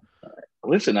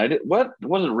 Listen, I did. What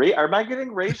wasn't? Am I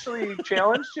getting racially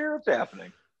challenged here? What's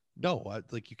happening? No,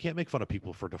 you can't make fun of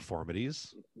people for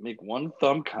deformities. Make one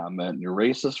thumb comment and you're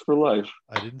racist for life.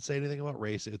 I didn't say anything about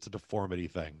race. It's a deformity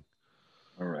thing.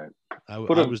 All right.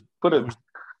 Put a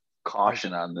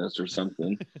caution on this or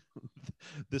something.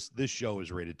 This show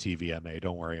is rated TVMA.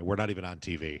 Don't worry. We're not even on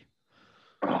TV.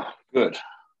 Oh, good.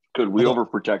 We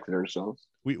overprotected ourselves.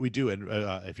 We do. And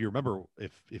if you remember,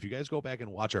 if you guys go back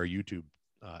and watch our YouTube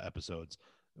episodes,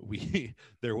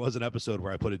 there was an episode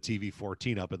where I put a TV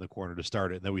 14 up in the corner to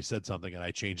start it, and then we said something and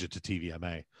I changed it to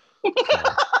TVMA. So,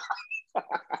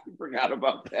 I forgot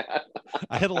about that.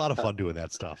 I had a lot of fun doing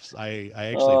that stuff. I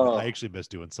actually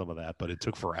missed doing some of that, but it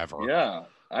took forever. Yeah,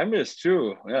 I missed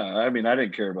too. Yeah, I mean, I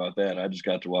didn't care about that. I just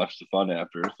got to watch the fun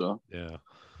after. So yeah.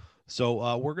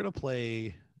 So we're gonna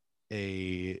play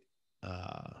a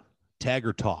tag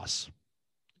or toss.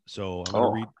 So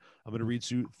I'm gonna read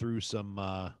through some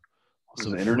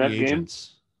internet free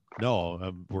agents. No,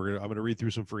 I'm gonna read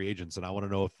through some free agents, and I want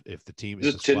to know if the team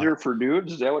is this Tinder for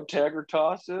dudes. Is that what tag or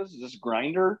toss is? Is this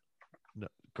Grinder? No,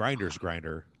 Grinder's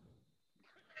Grinder.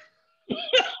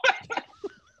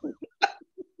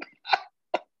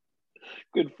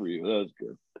 Good for you. That was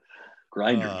good.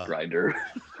 Grinder.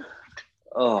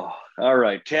 Oh, all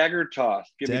right. Tag or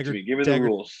toss. Give it to me. Give me the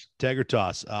rules. Tag or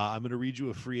toss. I'm going to read you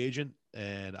a free agent,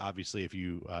 and obviously, if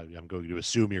you, I'm going to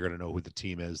assume you're going to know who the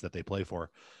team is that they play for,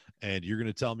 and you're going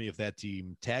to tell me if that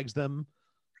team tags them,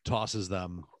 tosses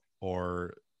them,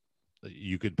 or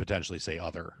you could potentially say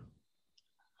other.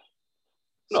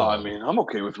 No, I mean, I'm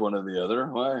okay with one or the other.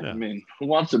 I mean, who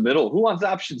wants the middle? Who wants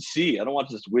option C? I don't want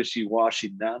this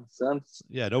wishy-washy nonsense.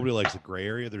 Yeah, nobody likes the gray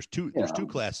area. There's two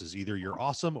classes. Either you're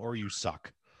awesome or you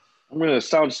suck. I'm going to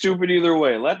sound stupid either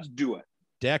way. Let's do it.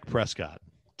 Dak Prescott,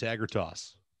 tag or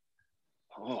toss?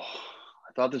 Oh,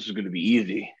 I thought this was going to be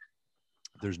easy.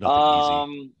 There's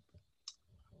nothing easy.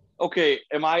 Okay,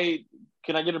 can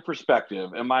I get a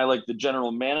perspective? Am I like the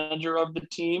general manager of the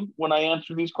team when I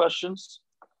answer these questions?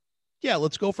 Yeah,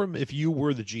 let's go from if you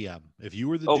were the GM. If you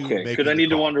were the okay, because I need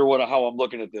to wonder how I'm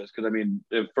looking at this. Because I mean,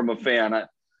 from a fan,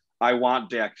 I want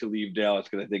Dak to leave Dallas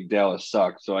because I think Dallas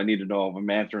sucks. So I need to know if I'm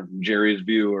answering from Jerry's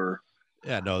view or.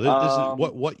 Yeah, no, this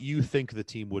is what you think the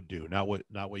team would do, not what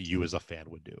you as a fan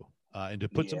would do. And to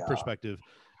put some perspective,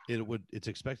 it's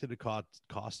expected to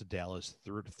cost Dallas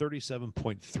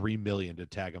 $37.3 million to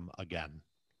tag him again,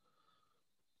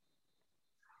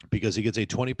 because he gets a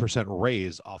 20%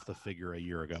 raise off the figure a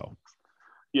year ago.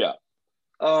 Yeah.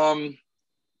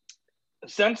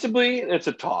 Sensibly, it's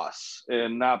a toss,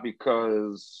 and not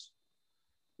because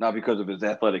of his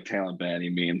athletic talent by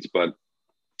any means, but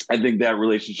I think that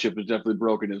relationship is definitely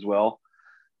broken as well.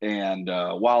 And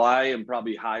while I am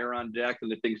probably higher on Dak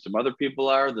than I think some other people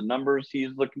are, the numbers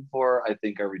he's looking for, I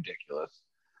think, are ridiculous.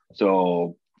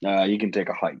 So he can take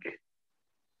a hike.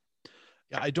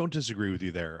 Yeah, I don't disagree with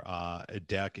you there.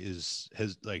 Dak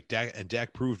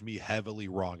proved me heavily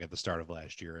wrong at the start of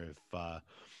last year. If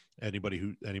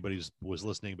anybody was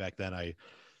listening back then, I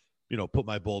put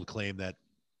my bold claim that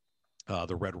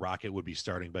the Red Rocket would be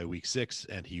starting by week 6,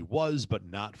 and he was, but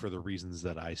not for the reasons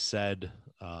that I said.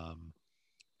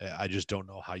 I just don't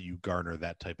know how you garner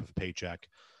that type of paycheck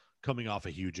coming off a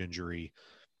huge injury.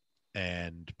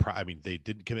 And they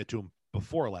didn't commit to him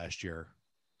before last year,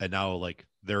 and now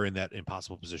they're in that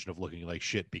impossible position of looking like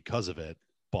shit because of it.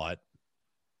 But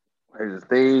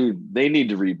they need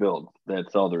to rebuild.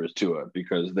 That's all there is to it,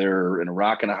 because they're in a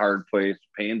rock and a hard place,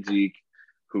 paying Zeke,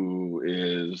 who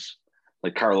is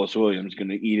like Carlos Williams, going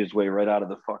to eat his way right out of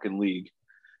the fucking league.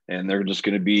 And they're just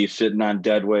going to be sitting on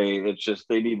dead weight. It's just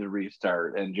they need to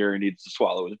restart, and Jerry needs to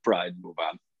swallow his pride and move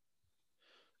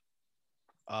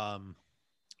on.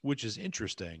 Which is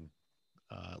interesting.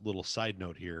 Little side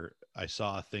note here. I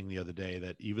saw a thing the other day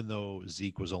that even though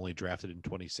Zeke was only drafted in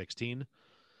 2016,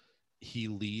 he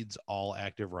leads all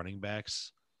active running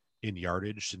backs in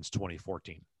yardage since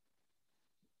 2014.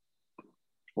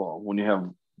 Well, when you have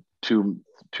two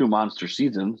monster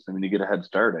seasons, I mean, you get a head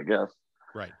start, I guess.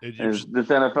 Right. This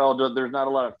NFL, there's not a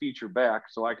lot of feature back,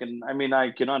 so I can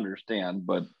understand,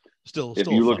 but if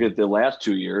you look at the last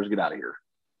 2 years, get out of here.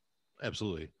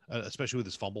 Absolutely, especially with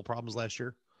his fumble problems last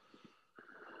year.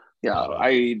 Yeah,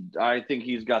 I think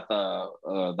he's got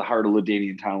the heart of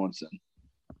LaDainian Tomlinson.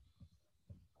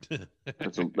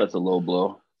 That's a low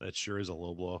blow. That sure is a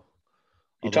low blow.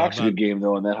 He talks a good game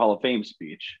though in that Hall of Fame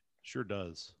speech. Sure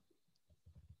does.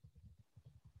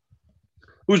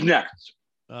 Who's next?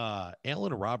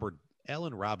 Allen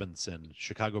Robinson,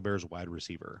 Chicago Bears wide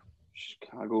receiver.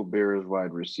 Chicago Bears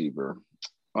wide receiver.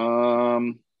 I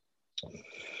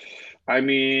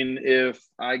mean, if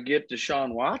I get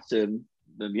Deshaun Watson,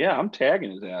 then yeah, I'm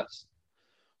tagging his ass.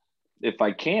 If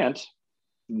I can't,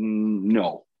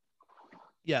 no.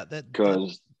 Yeah,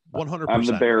 because 100%. I'm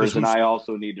the Bears, and I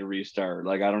also need to restart.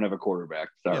 Like, I don't have a quarterback.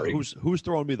 Sorry. Yeah, who's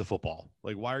throwing me the football?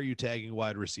 Like, why are you tagging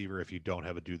wide receiver if you don't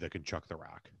have a dude that can chuck the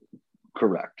rock?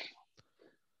 Correct.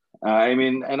 I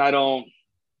mean, and I don't.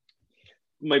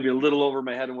 Maybe a little over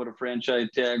my head on what a franchise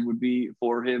tag would be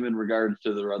for him in regards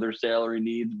to their other salary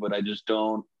needs, but I just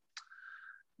don't.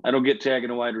 I don't get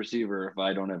tagging a wide receiver if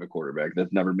I don't have a quarterback.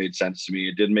 That's never made sense to me.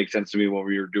 It didn't make sense to me when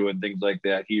we were doing things like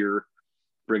that here,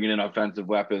 bringing in offensive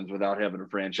weapons without having a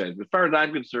franchise. As far as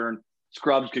I'm concerned,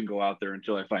 scrubs can go out there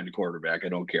until I find a quarterback. I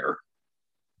don't care.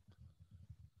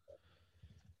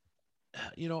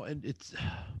 And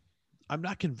I'm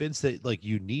not convinced that like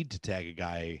you need to tag a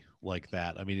guy like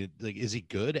that. I mean, is he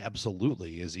good?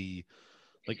 Absolutely. Is he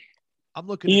like? I'm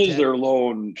looking. He is their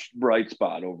lone bright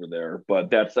spot over there, but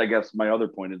that's, I guess, my other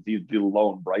point is he's the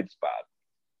lone bright spot.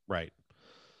 Right.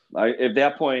 At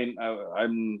that point, I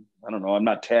don't know. I'm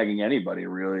not tagging anybody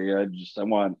really. I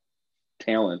want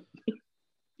talent.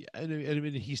 Yeah, and I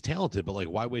mean he's talented, but like,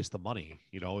 why waste the money?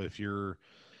 If you're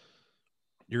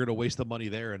going to waste the money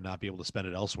there and not be able to spend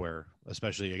it elsewhere.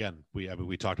 Especially again,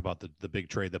 we talked about the big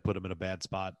trade that put him in a bad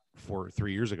spot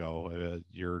 3 years ago.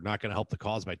 You're not going to help the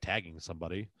cause by tagging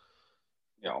somebody.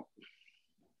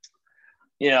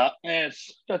 Yeah,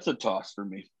 that's a toss for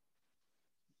me.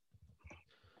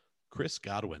 Chris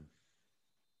Godwin.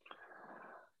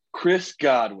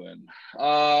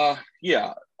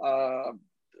 Yeah.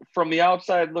 From the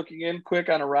outside looking in quick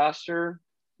on a roster,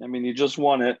 I mean, you just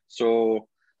won it, so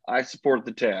I support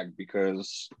the tag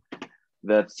because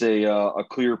that's a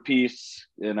clear piece.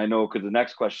 And I know because the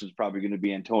next question is probably going to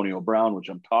be Antonio Brown, which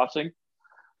I'm tossing.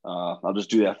 I'll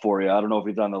just do that for you. I don't know if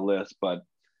he's on the list, but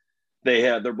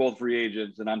they're both free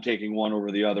agents, and I'm taking one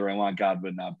over the other. I want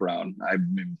Godwin, not Brown. I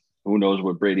mean, who knows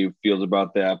what Brady feels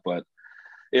about that, but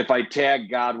if I tag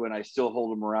Godwin, I still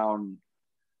hold him around.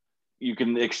 You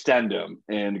can extend him,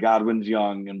 and Godwin's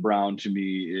young, and Brown to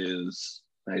me is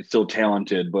still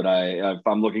talented. But if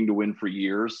I'm looking to win for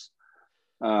years,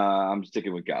 I'm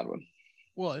sticking with Godwin.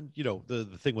 Well, and the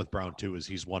thing with Brown too is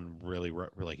he's one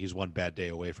he's one bad day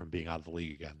away from being out of the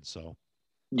league again. So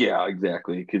yeah,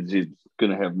 exactly, because he's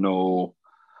gonna have no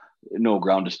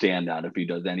ground to stand on if he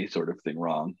does any sort of thing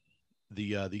wrong.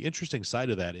 The interesting side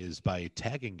of that is by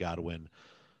tagging Godwin,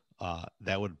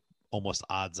 that would almost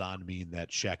odds on mean that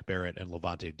Shaq Barrett and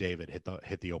Levante David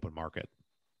hit the open market.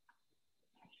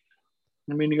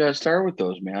 I mean, you got to start with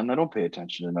those, man. I don't pay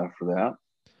attention enough for that.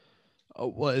 Oh,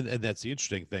 well, and that's the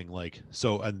interesting thing. Like,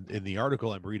 so in the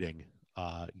article I'm reading,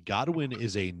 Godwin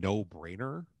is a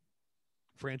no-brainer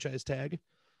franchise tag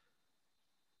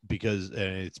because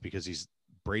he's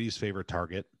Brady's favorite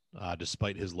target,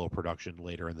 despite his low production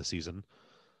later in the season.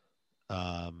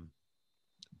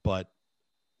 But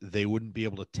they wouldn't be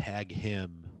able to tag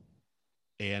him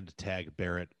and tag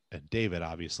Barrett and David,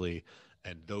 obviously,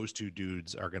 and those two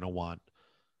dudes are going to want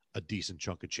a decent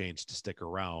chunk of change to stick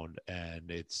around, and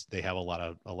they have a lot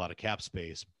of cap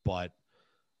space, but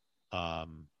not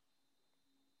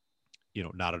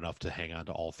enough to hang on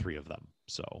to all three of them.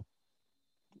 So,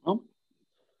 oh,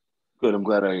 good. I'm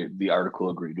glad the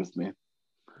article agreed with me.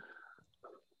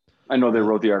 I know they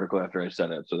wrote the article after I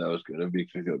said it, so that was good. It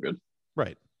makes me feel good.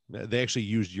 Right. They actually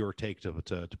used your take to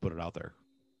put it out there.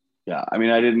 Yeah, I mean,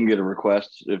 I didn't get a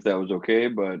request if that was okay,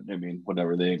 but I mean,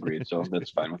 whatever, they agreed, so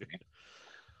that's fine with me.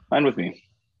 Fine with me.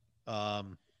 The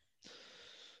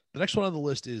next one on the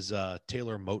list is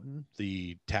Taylor Moton,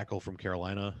 the tackle from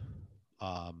Carolina.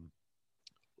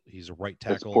 He's a right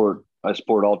tackle. I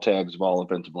support all tags of all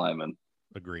offensive linemen.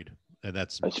 Agreed, and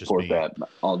that's I support that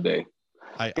all day.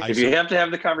 If you have to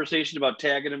have the conversation about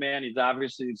tagging a man, he's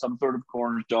obviously some sort of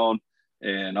cornerstone,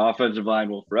 and offensive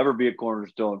line will forever be a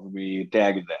cornerstone for me.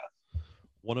 Tagging that.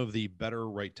 One of the better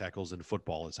right tackles in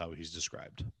football is how he's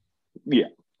described. Yeah.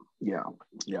 Yeah,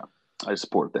 I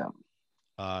support that.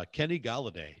 Kenny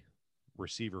Galladay,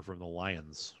 receiver from the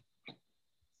Lions.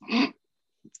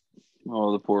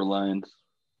 Oh, the poor Lions.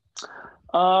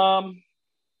 I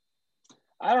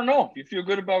don't know. If you feel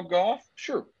good about Goff,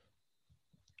 sure.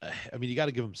 I mean, you got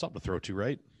to give him something to throw to,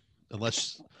 right?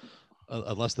 Unless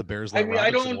the Bears I let mean,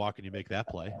 Robinson walk and you make that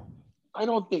play. I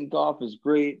don't think Goff is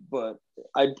great, but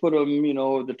I'd put him,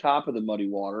 at the top of the muddy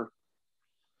water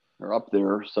or up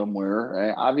there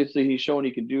somewhere. Obviously, he's shown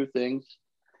he can do things.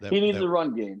 He needs a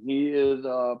run game. He is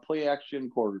a play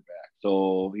action quarterback,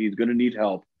 so he's going to need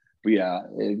help. But yeah,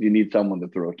 you need someone to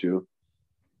throw to.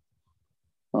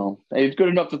 Well, he's good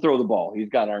enough to throw the ball. He's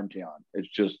got arm talent. It's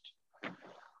just,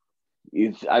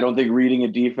 I don't think reading a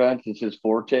defense is his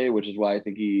forte, which is why I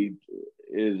think he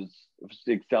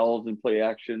excels in play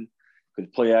action.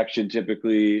 Because play action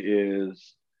typically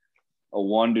is a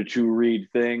 1 to 2 read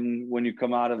thing when you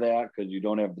come out of that, because you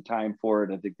don't have the time for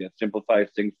it. I think that simplifies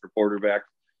things for quarterbacks.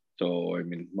 So, I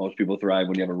mean, most people thrive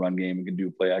when you have a run game and can do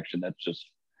play action. That's just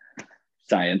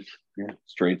science,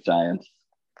 straight science.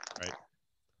 Right.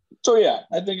 So, yeah,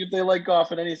 I think if they like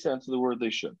Goff in any sense of the word, they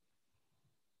should.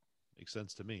 Makes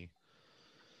sense to me.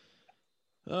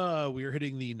 We're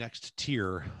hitting the next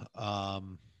tier.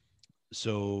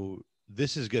 So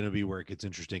this is going to be where it gets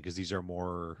interesting because these are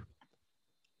more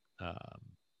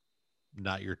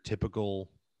not your typical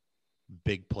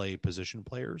big play position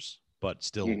players, but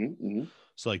still.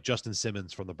 So like Justin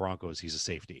Simmons from the Broncos, he's a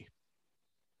safety.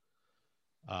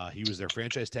 He was their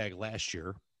franchise tag last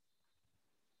year.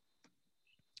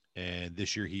 And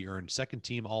this year he earned second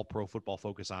team All Pro Football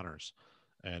Focus honors.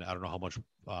 And I don't know how much,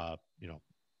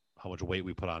 how much weight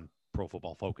we put on Pro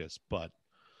Football Focus, but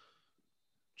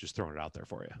just throwing it out there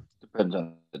for you. Depends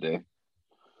on the day.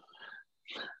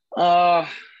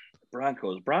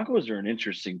 Broncos are an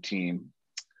interesting team.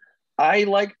 I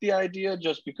like the idea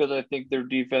just because I think their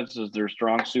defense is their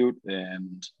strong suit.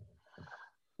 And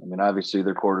I mean, obviously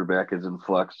their quarterback is in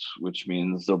flux, which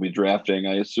means they'll be drafting,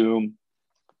 I assume.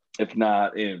 If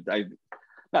not,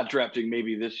 not drafting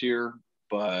maybe this year,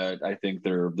 but I think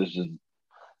this is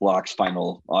Locke's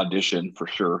final audition for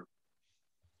sure.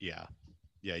 Yeah.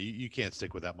 You can't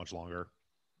stick with that much longer.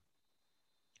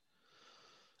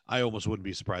 I almost wouldn't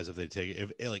be surprised if they take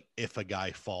it if a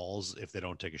guy falls, if they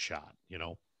don't take a shot,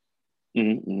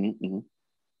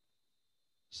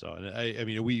 So, and I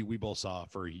mean, we both saw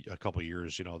for a couple of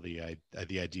years,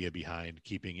 the idea behind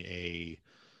keeping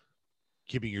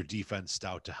your defense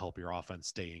stout to help your offense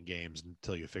stay in games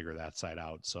until you figure that side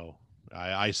out. So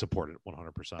I support it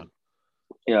 100%.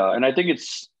 Yeah. And I think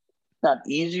it's not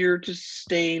easier to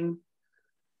sustain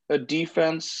a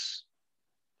defense.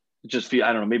 I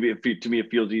don't know, maybe to me,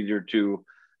 it feels easier to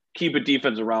keep a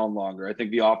defense around longer. I think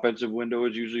the offensive window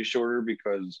is usually shorter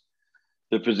because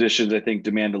the positions, I think,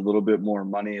 demand a little bit more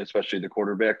money, especially the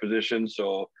quarterback position.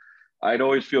 So I'd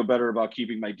always feel better about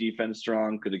keeping my defense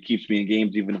strong because it keeps me in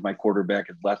games, even if my quarterback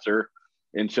is lesser,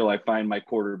 until I find my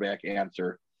quarterback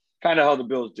answer. Kind of how the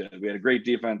Bills did. We had a great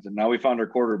defense, and now we found our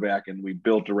quarterback, and we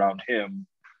built around him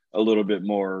a little bit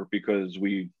more because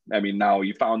now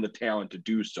you found the talent to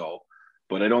do so.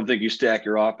 But I don't think you stack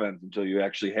your offense until you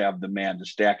actually have the man to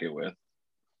stack it with.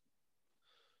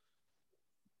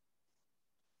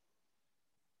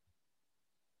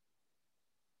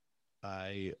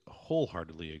 I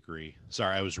wholeheartedly agree.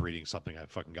 Sorry, I was reading something. I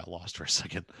fucking got lost for a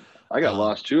second. I got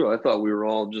lost too. I thought we were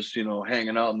all just,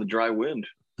 hanging out in the dry wind.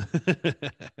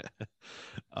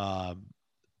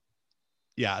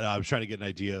 Yeah, I was trying to get an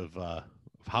idea of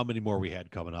how many more we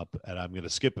had coming up, and I'm going to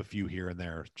skip a few here and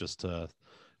there just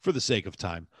for the sake of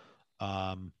time.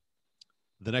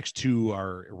 The next two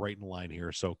are right in line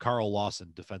here. So Carl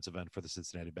Lawson, defensive end for the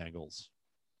Cincinnati Bengals.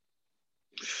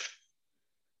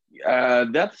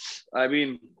 It's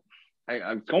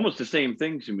almost the same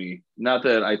thing to me. Not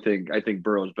that I think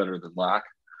Burrow's better than Locke,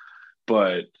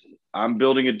 but I'm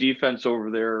building a defense over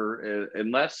there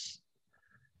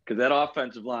because that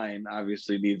offensive line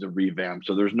obviously needs a revamp.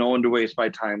 So there's no one to waste my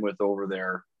time with over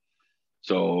there.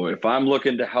 So if I'm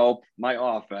looking to help my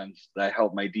offense, that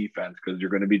help my defense because you're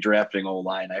going to be drafting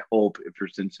O-line. I hope if you're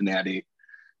Cincinnati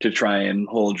to try and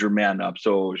hold your man up.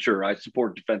 So sure, I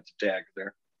support defensive tags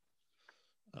there.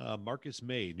 Marcus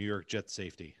May, New York Jets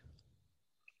safety.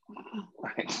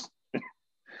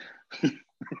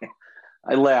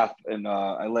 I laugh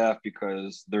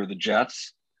because they're the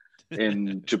Jets,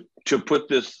 and to put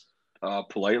this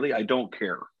politely, I don't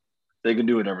care. They can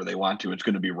do whatever they want to. It's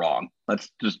going to be wrong.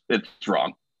 It's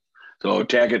wrong. So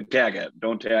tag it.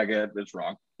 Don't tag it. It's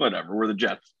wrong. Whatever. We're the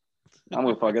Jets. I'm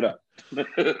going to fuck it up.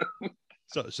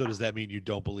 So does that mean you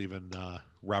don't believe in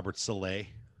Robert Saleh?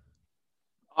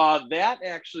 That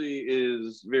actually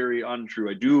is very untrue.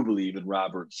 I do believe in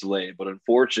Robert Saleh, but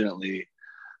unfortunately,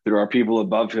 there are people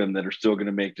above him that are still going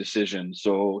to make decisions.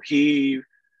 So he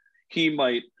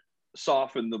might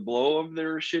soften the blow of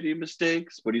their shitty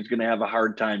mistakes, but he's going to have a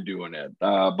hard time doing it.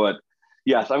 But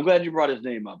yes, I'm glad you brought his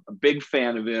name up. A big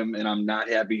fan of him, and I'm not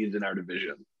happy he's in our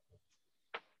division.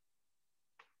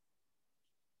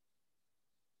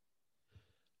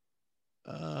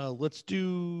 Let's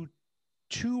do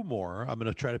two more. I'm going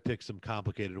to try to pick some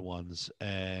complicated ones,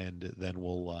 and then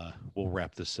we'll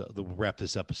wrap this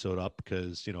episode up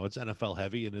because it's NFL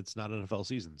heavy and it's not NFL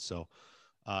season. So,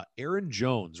 Aaron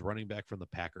Jones, running back from the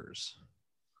Packers.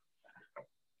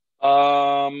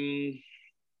 Running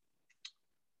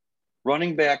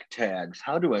back tags.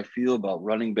 How do I feel about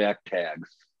running back tags?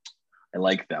 I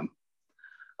like them.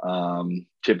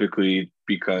 Typically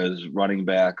because running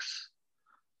backs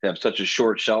have such a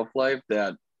short shelf life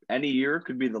that any year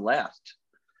could be the last.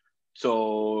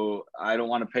 So I don't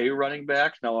want to pay running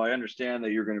backs. Now I understand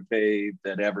that you're going to pay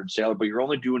that average salary, but you're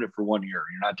only doing it for 1 year.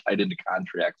 You're not tied into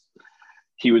contracts.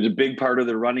 He was a big part of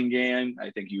the running game.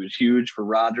 I think he was huge for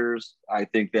Rodgers. I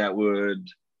think that would,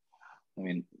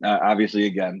 obviously,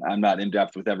 again, I'm not in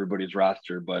depth with everybody's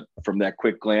roster, but from that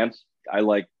quick glance, I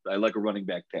like a running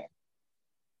back tag.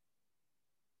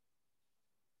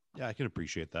 Yeah, I can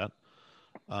appreciate that.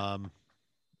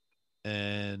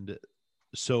 And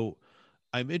so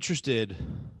I'm interested.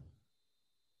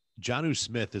 Jonnu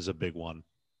Smith is a big one.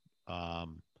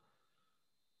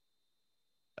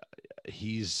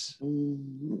 He's,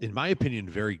 in my opinion,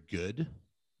 very good,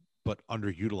 but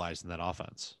underutilized in that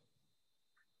offense.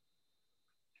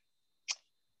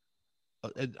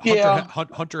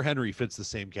 Hunter Henry fits the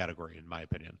same category, in my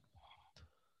opinion.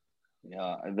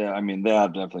 Yeah,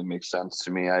 that definitely makes sense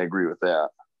to me. I agree with that.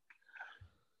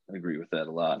 I agree with that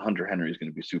a lot. Hunter Henry is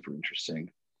going to be super interesting.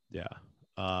 Yeah.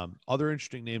 Other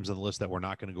interesting names on the list that we're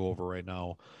not going to go over right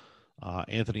now.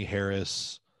 Anthony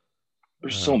Harris.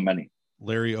 There's so many.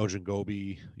 Larry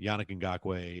Ogunjobi, Yannick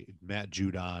Ngakoue, Matt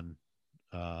Judon,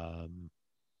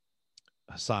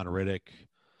 Hassan Riddick,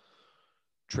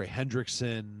 Trey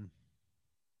Hendrickson,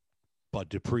 Bud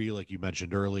Dupree, like you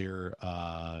mentioned earlier,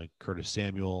 Curtis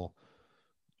Samuel,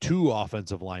 two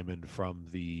offensive linemen from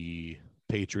the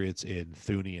Patriots in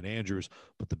Thuney and Andrews,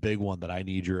 but the big one that I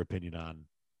need your opinion on,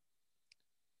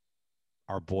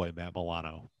 our boy Matt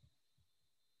Milano.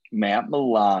 Matt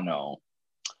Milano.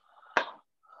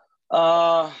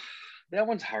 That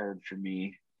one's hard for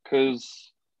me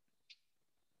because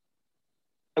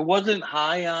I wasn't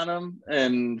high on him,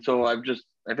 and so I've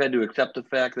had to accept the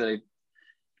fact that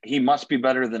he must be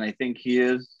better than I think he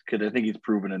is because I think he's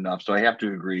proven enough. So I have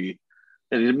to agree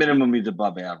that at minimum he's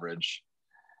above average.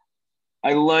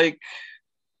 I like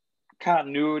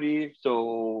continuity,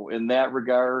 so in that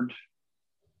regard,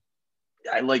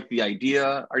 I like the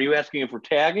idea. Are you asking if we're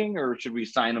tagging or should we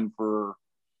sign him for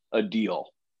a deal?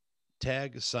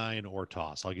 Tag, sign, or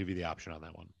toss. I'll give you the option on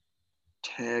that one.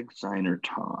 Tag, sign, or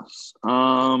toss.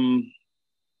 I'm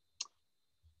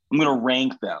going to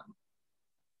rank them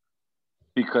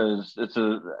because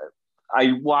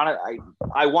I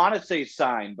want to say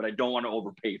sign, but I don't want to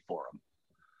overpay for them.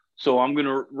 So I'm going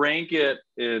to rank it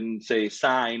and say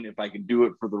sign if I can do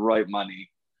it for the right money.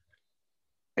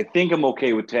 I think I'm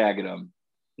okay with tagging them.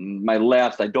 My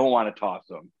last, I don't want to toss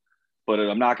them, but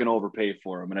I'm not going to overpay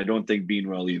for them. And I don't think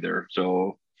Beanwell either.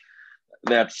 So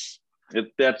that's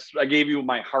it. I gave you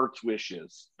my heart's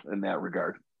wishes in that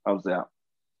regard. How's that?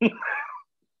 Yeah,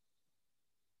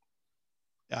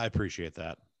 I appreciate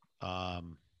that.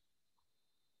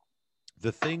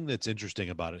 The thing that's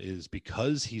interesting about it is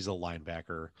because he's a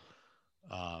linebacker,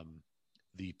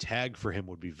 the tag for him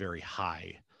would be very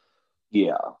high.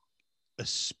 Yeah.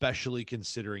 Especially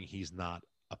considering he's not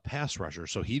a pass rusher.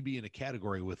 So he'd be in a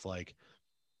category with like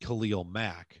Khalil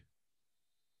Mack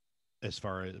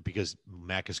because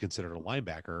Mack is considered a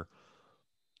linebacker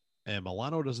and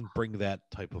Milano doesn't bring that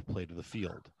type of play to the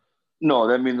field. No,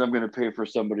 that means I'm going to pay for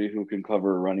somebody who can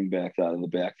cover running backs out of the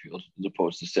backfield as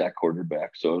opposed to sack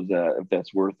quarterback. So if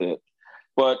that's worth it.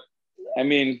 But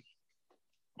we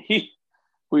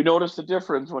noticed the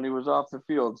difference when he was off the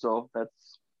field. So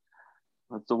that's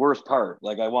the worst part.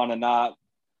 Like I want to not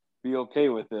be okay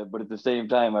with it, but at the same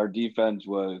time, our defense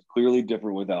was clearly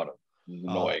different without him. It was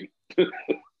annoying. A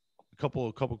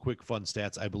couple quick fun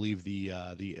stats. I believe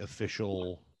the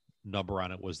official number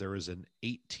on it was there was an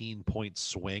 18-point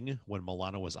swing when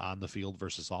Milano was on the field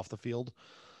versus off the field.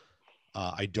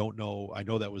 I don't know. I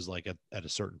know that was like at a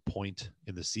certain point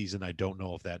in the season. I don't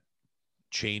know if that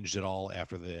changed at all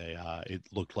after it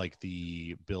looked like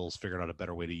the Bills figured out a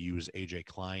better way to use AJ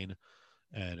Klein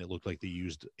and it looked like they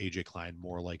used AJ Klein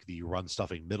more like the run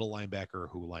stuffing middle linebacker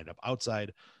who lined up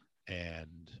outside,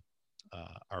 and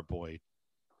our boy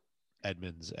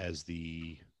Edmonds as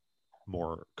the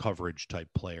more coverage type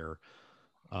player.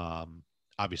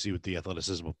 Obviously, with the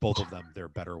athleticism of both of them, they're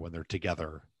better when they're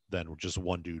together than just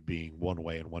one dude being one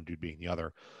way and one dude being the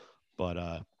other.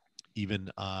 But even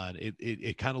on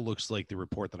it kind of looks like the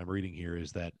report that I'm reading here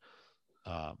is that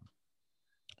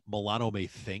Milano may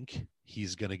think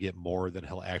he's going to get more than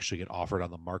he'll actually get offered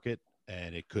on the market,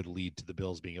 and it could lead to the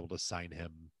Bills being able to sign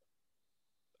him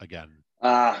again.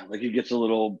 Like he gets a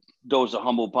little dose of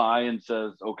humble pie and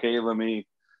says, okay, let me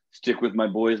stick with my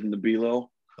boys in the Below.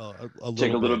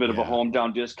 Take a little bit of a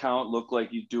hometown discount, look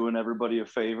like he's doing everybody a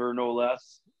favor, no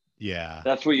less. Yeah.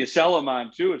 That's what you sell him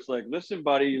on, too. It's like, listen,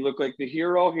 buddy, you look like the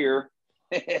hero here.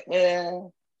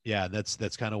 Yeah,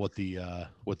 that's kind of what the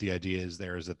idea is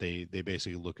there, is that they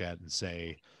basically look at and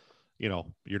say, you know,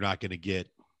 you're not going to get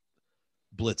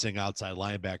blitzing outside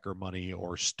linebacker money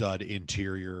or stud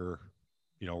interior,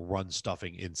 you know, run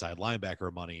stuffing inside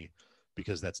linebacker money,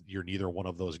 because you're neither one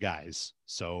of those guys.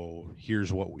 So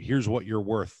here's what you're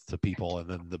worth to people. And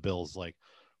then the Bills like,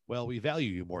 well, we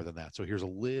value you more than that. So here's a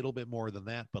little bit more than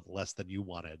that, but less than you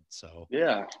wanted. So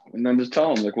yeah. And then just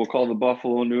tell them, like, we'll call the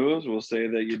Buffalo News. We'll say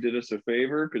that you did us a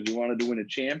favor because you wanted to win a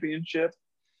championship.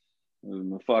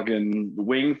 And the fucking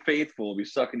wing faithful will be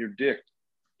sucking your dick.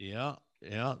 Yeah.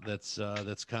 Yeah. That's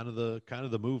kind of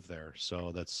the move there.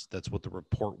 So that's what the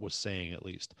report was saying, at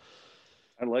least.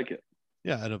 I like it.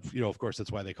 Yeah, and of course,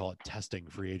 that's why they call it testing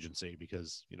free agency,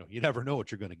 because you never know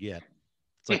what you're going to get.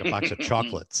 It's like a box of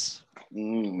chocolates.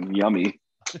 Yummy.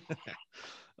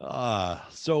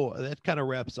 So that kind of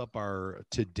wraps up our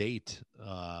to date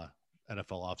NFL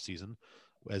offseason.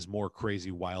 As more crazy,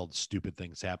 wild, stupid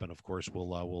things happen, of course,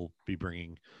 we'll be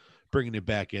bringing it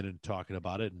back in and talking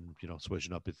about it, and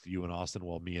switching up with you and Austin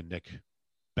while me and Nick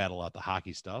battle out the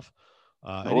hockey stuff.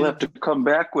 We'll have to come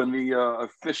back when the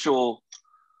official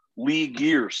league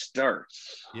year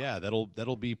starts. Yeah,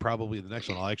 that'll be probably the next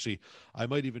one. I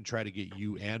might even try to get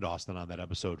you and Austin on that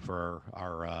episode for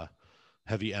our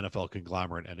heavy NFL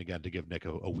conglomerate, and again to give Nick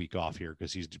a week off here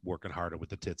because he's working harder with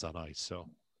the tits on ice. So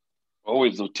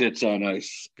always the tits on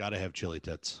ice. Got to have chili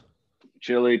tits.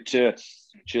 Chili tits,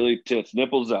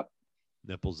 nipples up.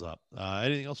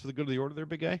 Anything else for the good of the order there,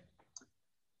 big guy?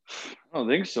 I don't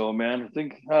think so, man. I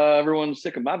think everyone's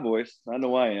sick of my voice. I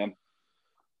know I am.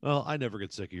 Well, I never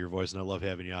get sick of your voice, and I love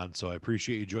having you on, so I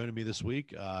appreciate you joining me this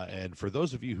week. And for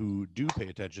those of you who do pay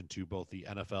attention to both the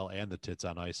NFL and the tits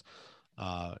on ice,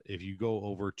 if you go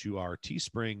over to our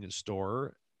Teespring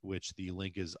store, which the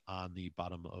link is on the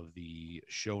bottom of the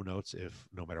show notes, if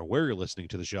no matter where you're listening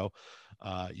to the show,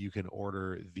 you can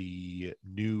order the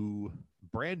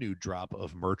brand new drop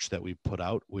of merch that we put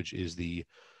out, which is the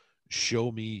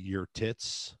Show Me Your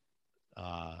Tits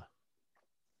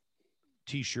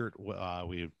t-shirt.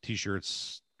 We have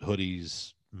t-shirts,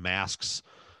 hoodies, masks,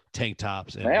 tank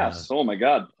tops, and masks. Oh my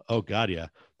god. Oh god, yeah.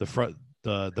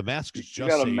 The masks you just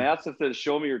got a mask that says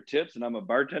 "Show me your tits," and I'm a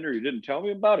bartender. You didn't tell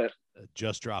me about it.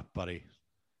 Just dropped, buddy.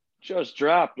 Just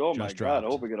dropped. Oh my god! I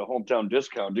hope we get a hometown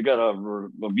discount. You got a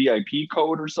VIP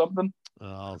code or something?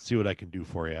 I'll see what I can do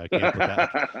for you. I can't put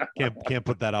that can't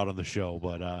put that out on the show,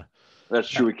 but that's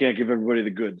true. We can't give everybody the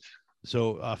goods.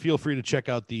 So feel free to check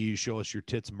out the Show Us Your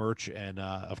Tits merch. And,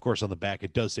 of course, on the back,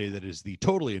 it does say that it is the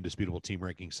totally indisputable team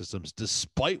ranking systems,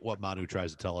 despite what Manu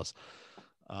tries to tell us.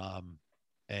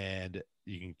 And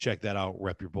you can check that out,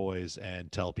 rep your boys,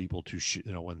 and tell people to,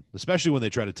 especially when they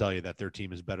try to tell you that their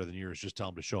team is better than yours, just tell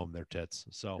them to show them their tits.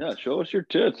 So yeah, show us your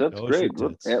tits. That's great.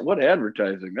 What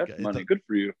advertising? That's money. Good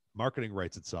for you. Marketing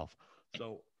writes itself.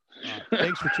 So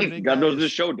thanks for tuning in. God knows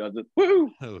this show does it.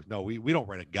 Woo! Oh, no, we don't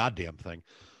write a goddamn thing.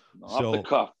 Off the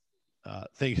cuff.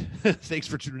 Thanks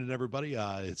for tuning in, everybody.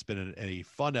 It's been a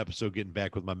fun episode getting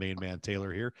back with my main man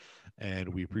Taylor here,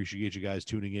 and we appreciate you guys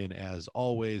tuning in as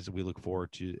always. We look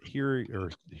forward to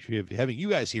having you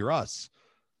guys hear us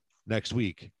next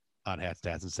week on Hats,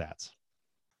 Tats, and Stats.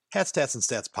 Hats, Tats, and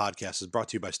Stats podcast is brought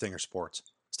to you by Stinger Sports.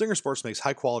 Stinger Sports makes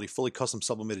high-quality, fully custom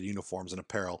sublimated uniforms and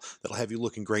apparel that'll have you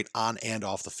looking great on and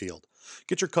off the field.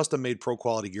 Get your custom-made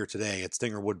pro-quality gear today at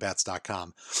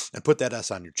StingerWoodBats.com and put that S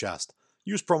on your chest.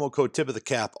 Use promo code Tip of the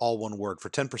Cap, all one word, for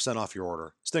 10% off your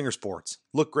order. Stinger Sports.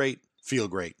 Look great, feel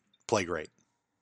great, play great.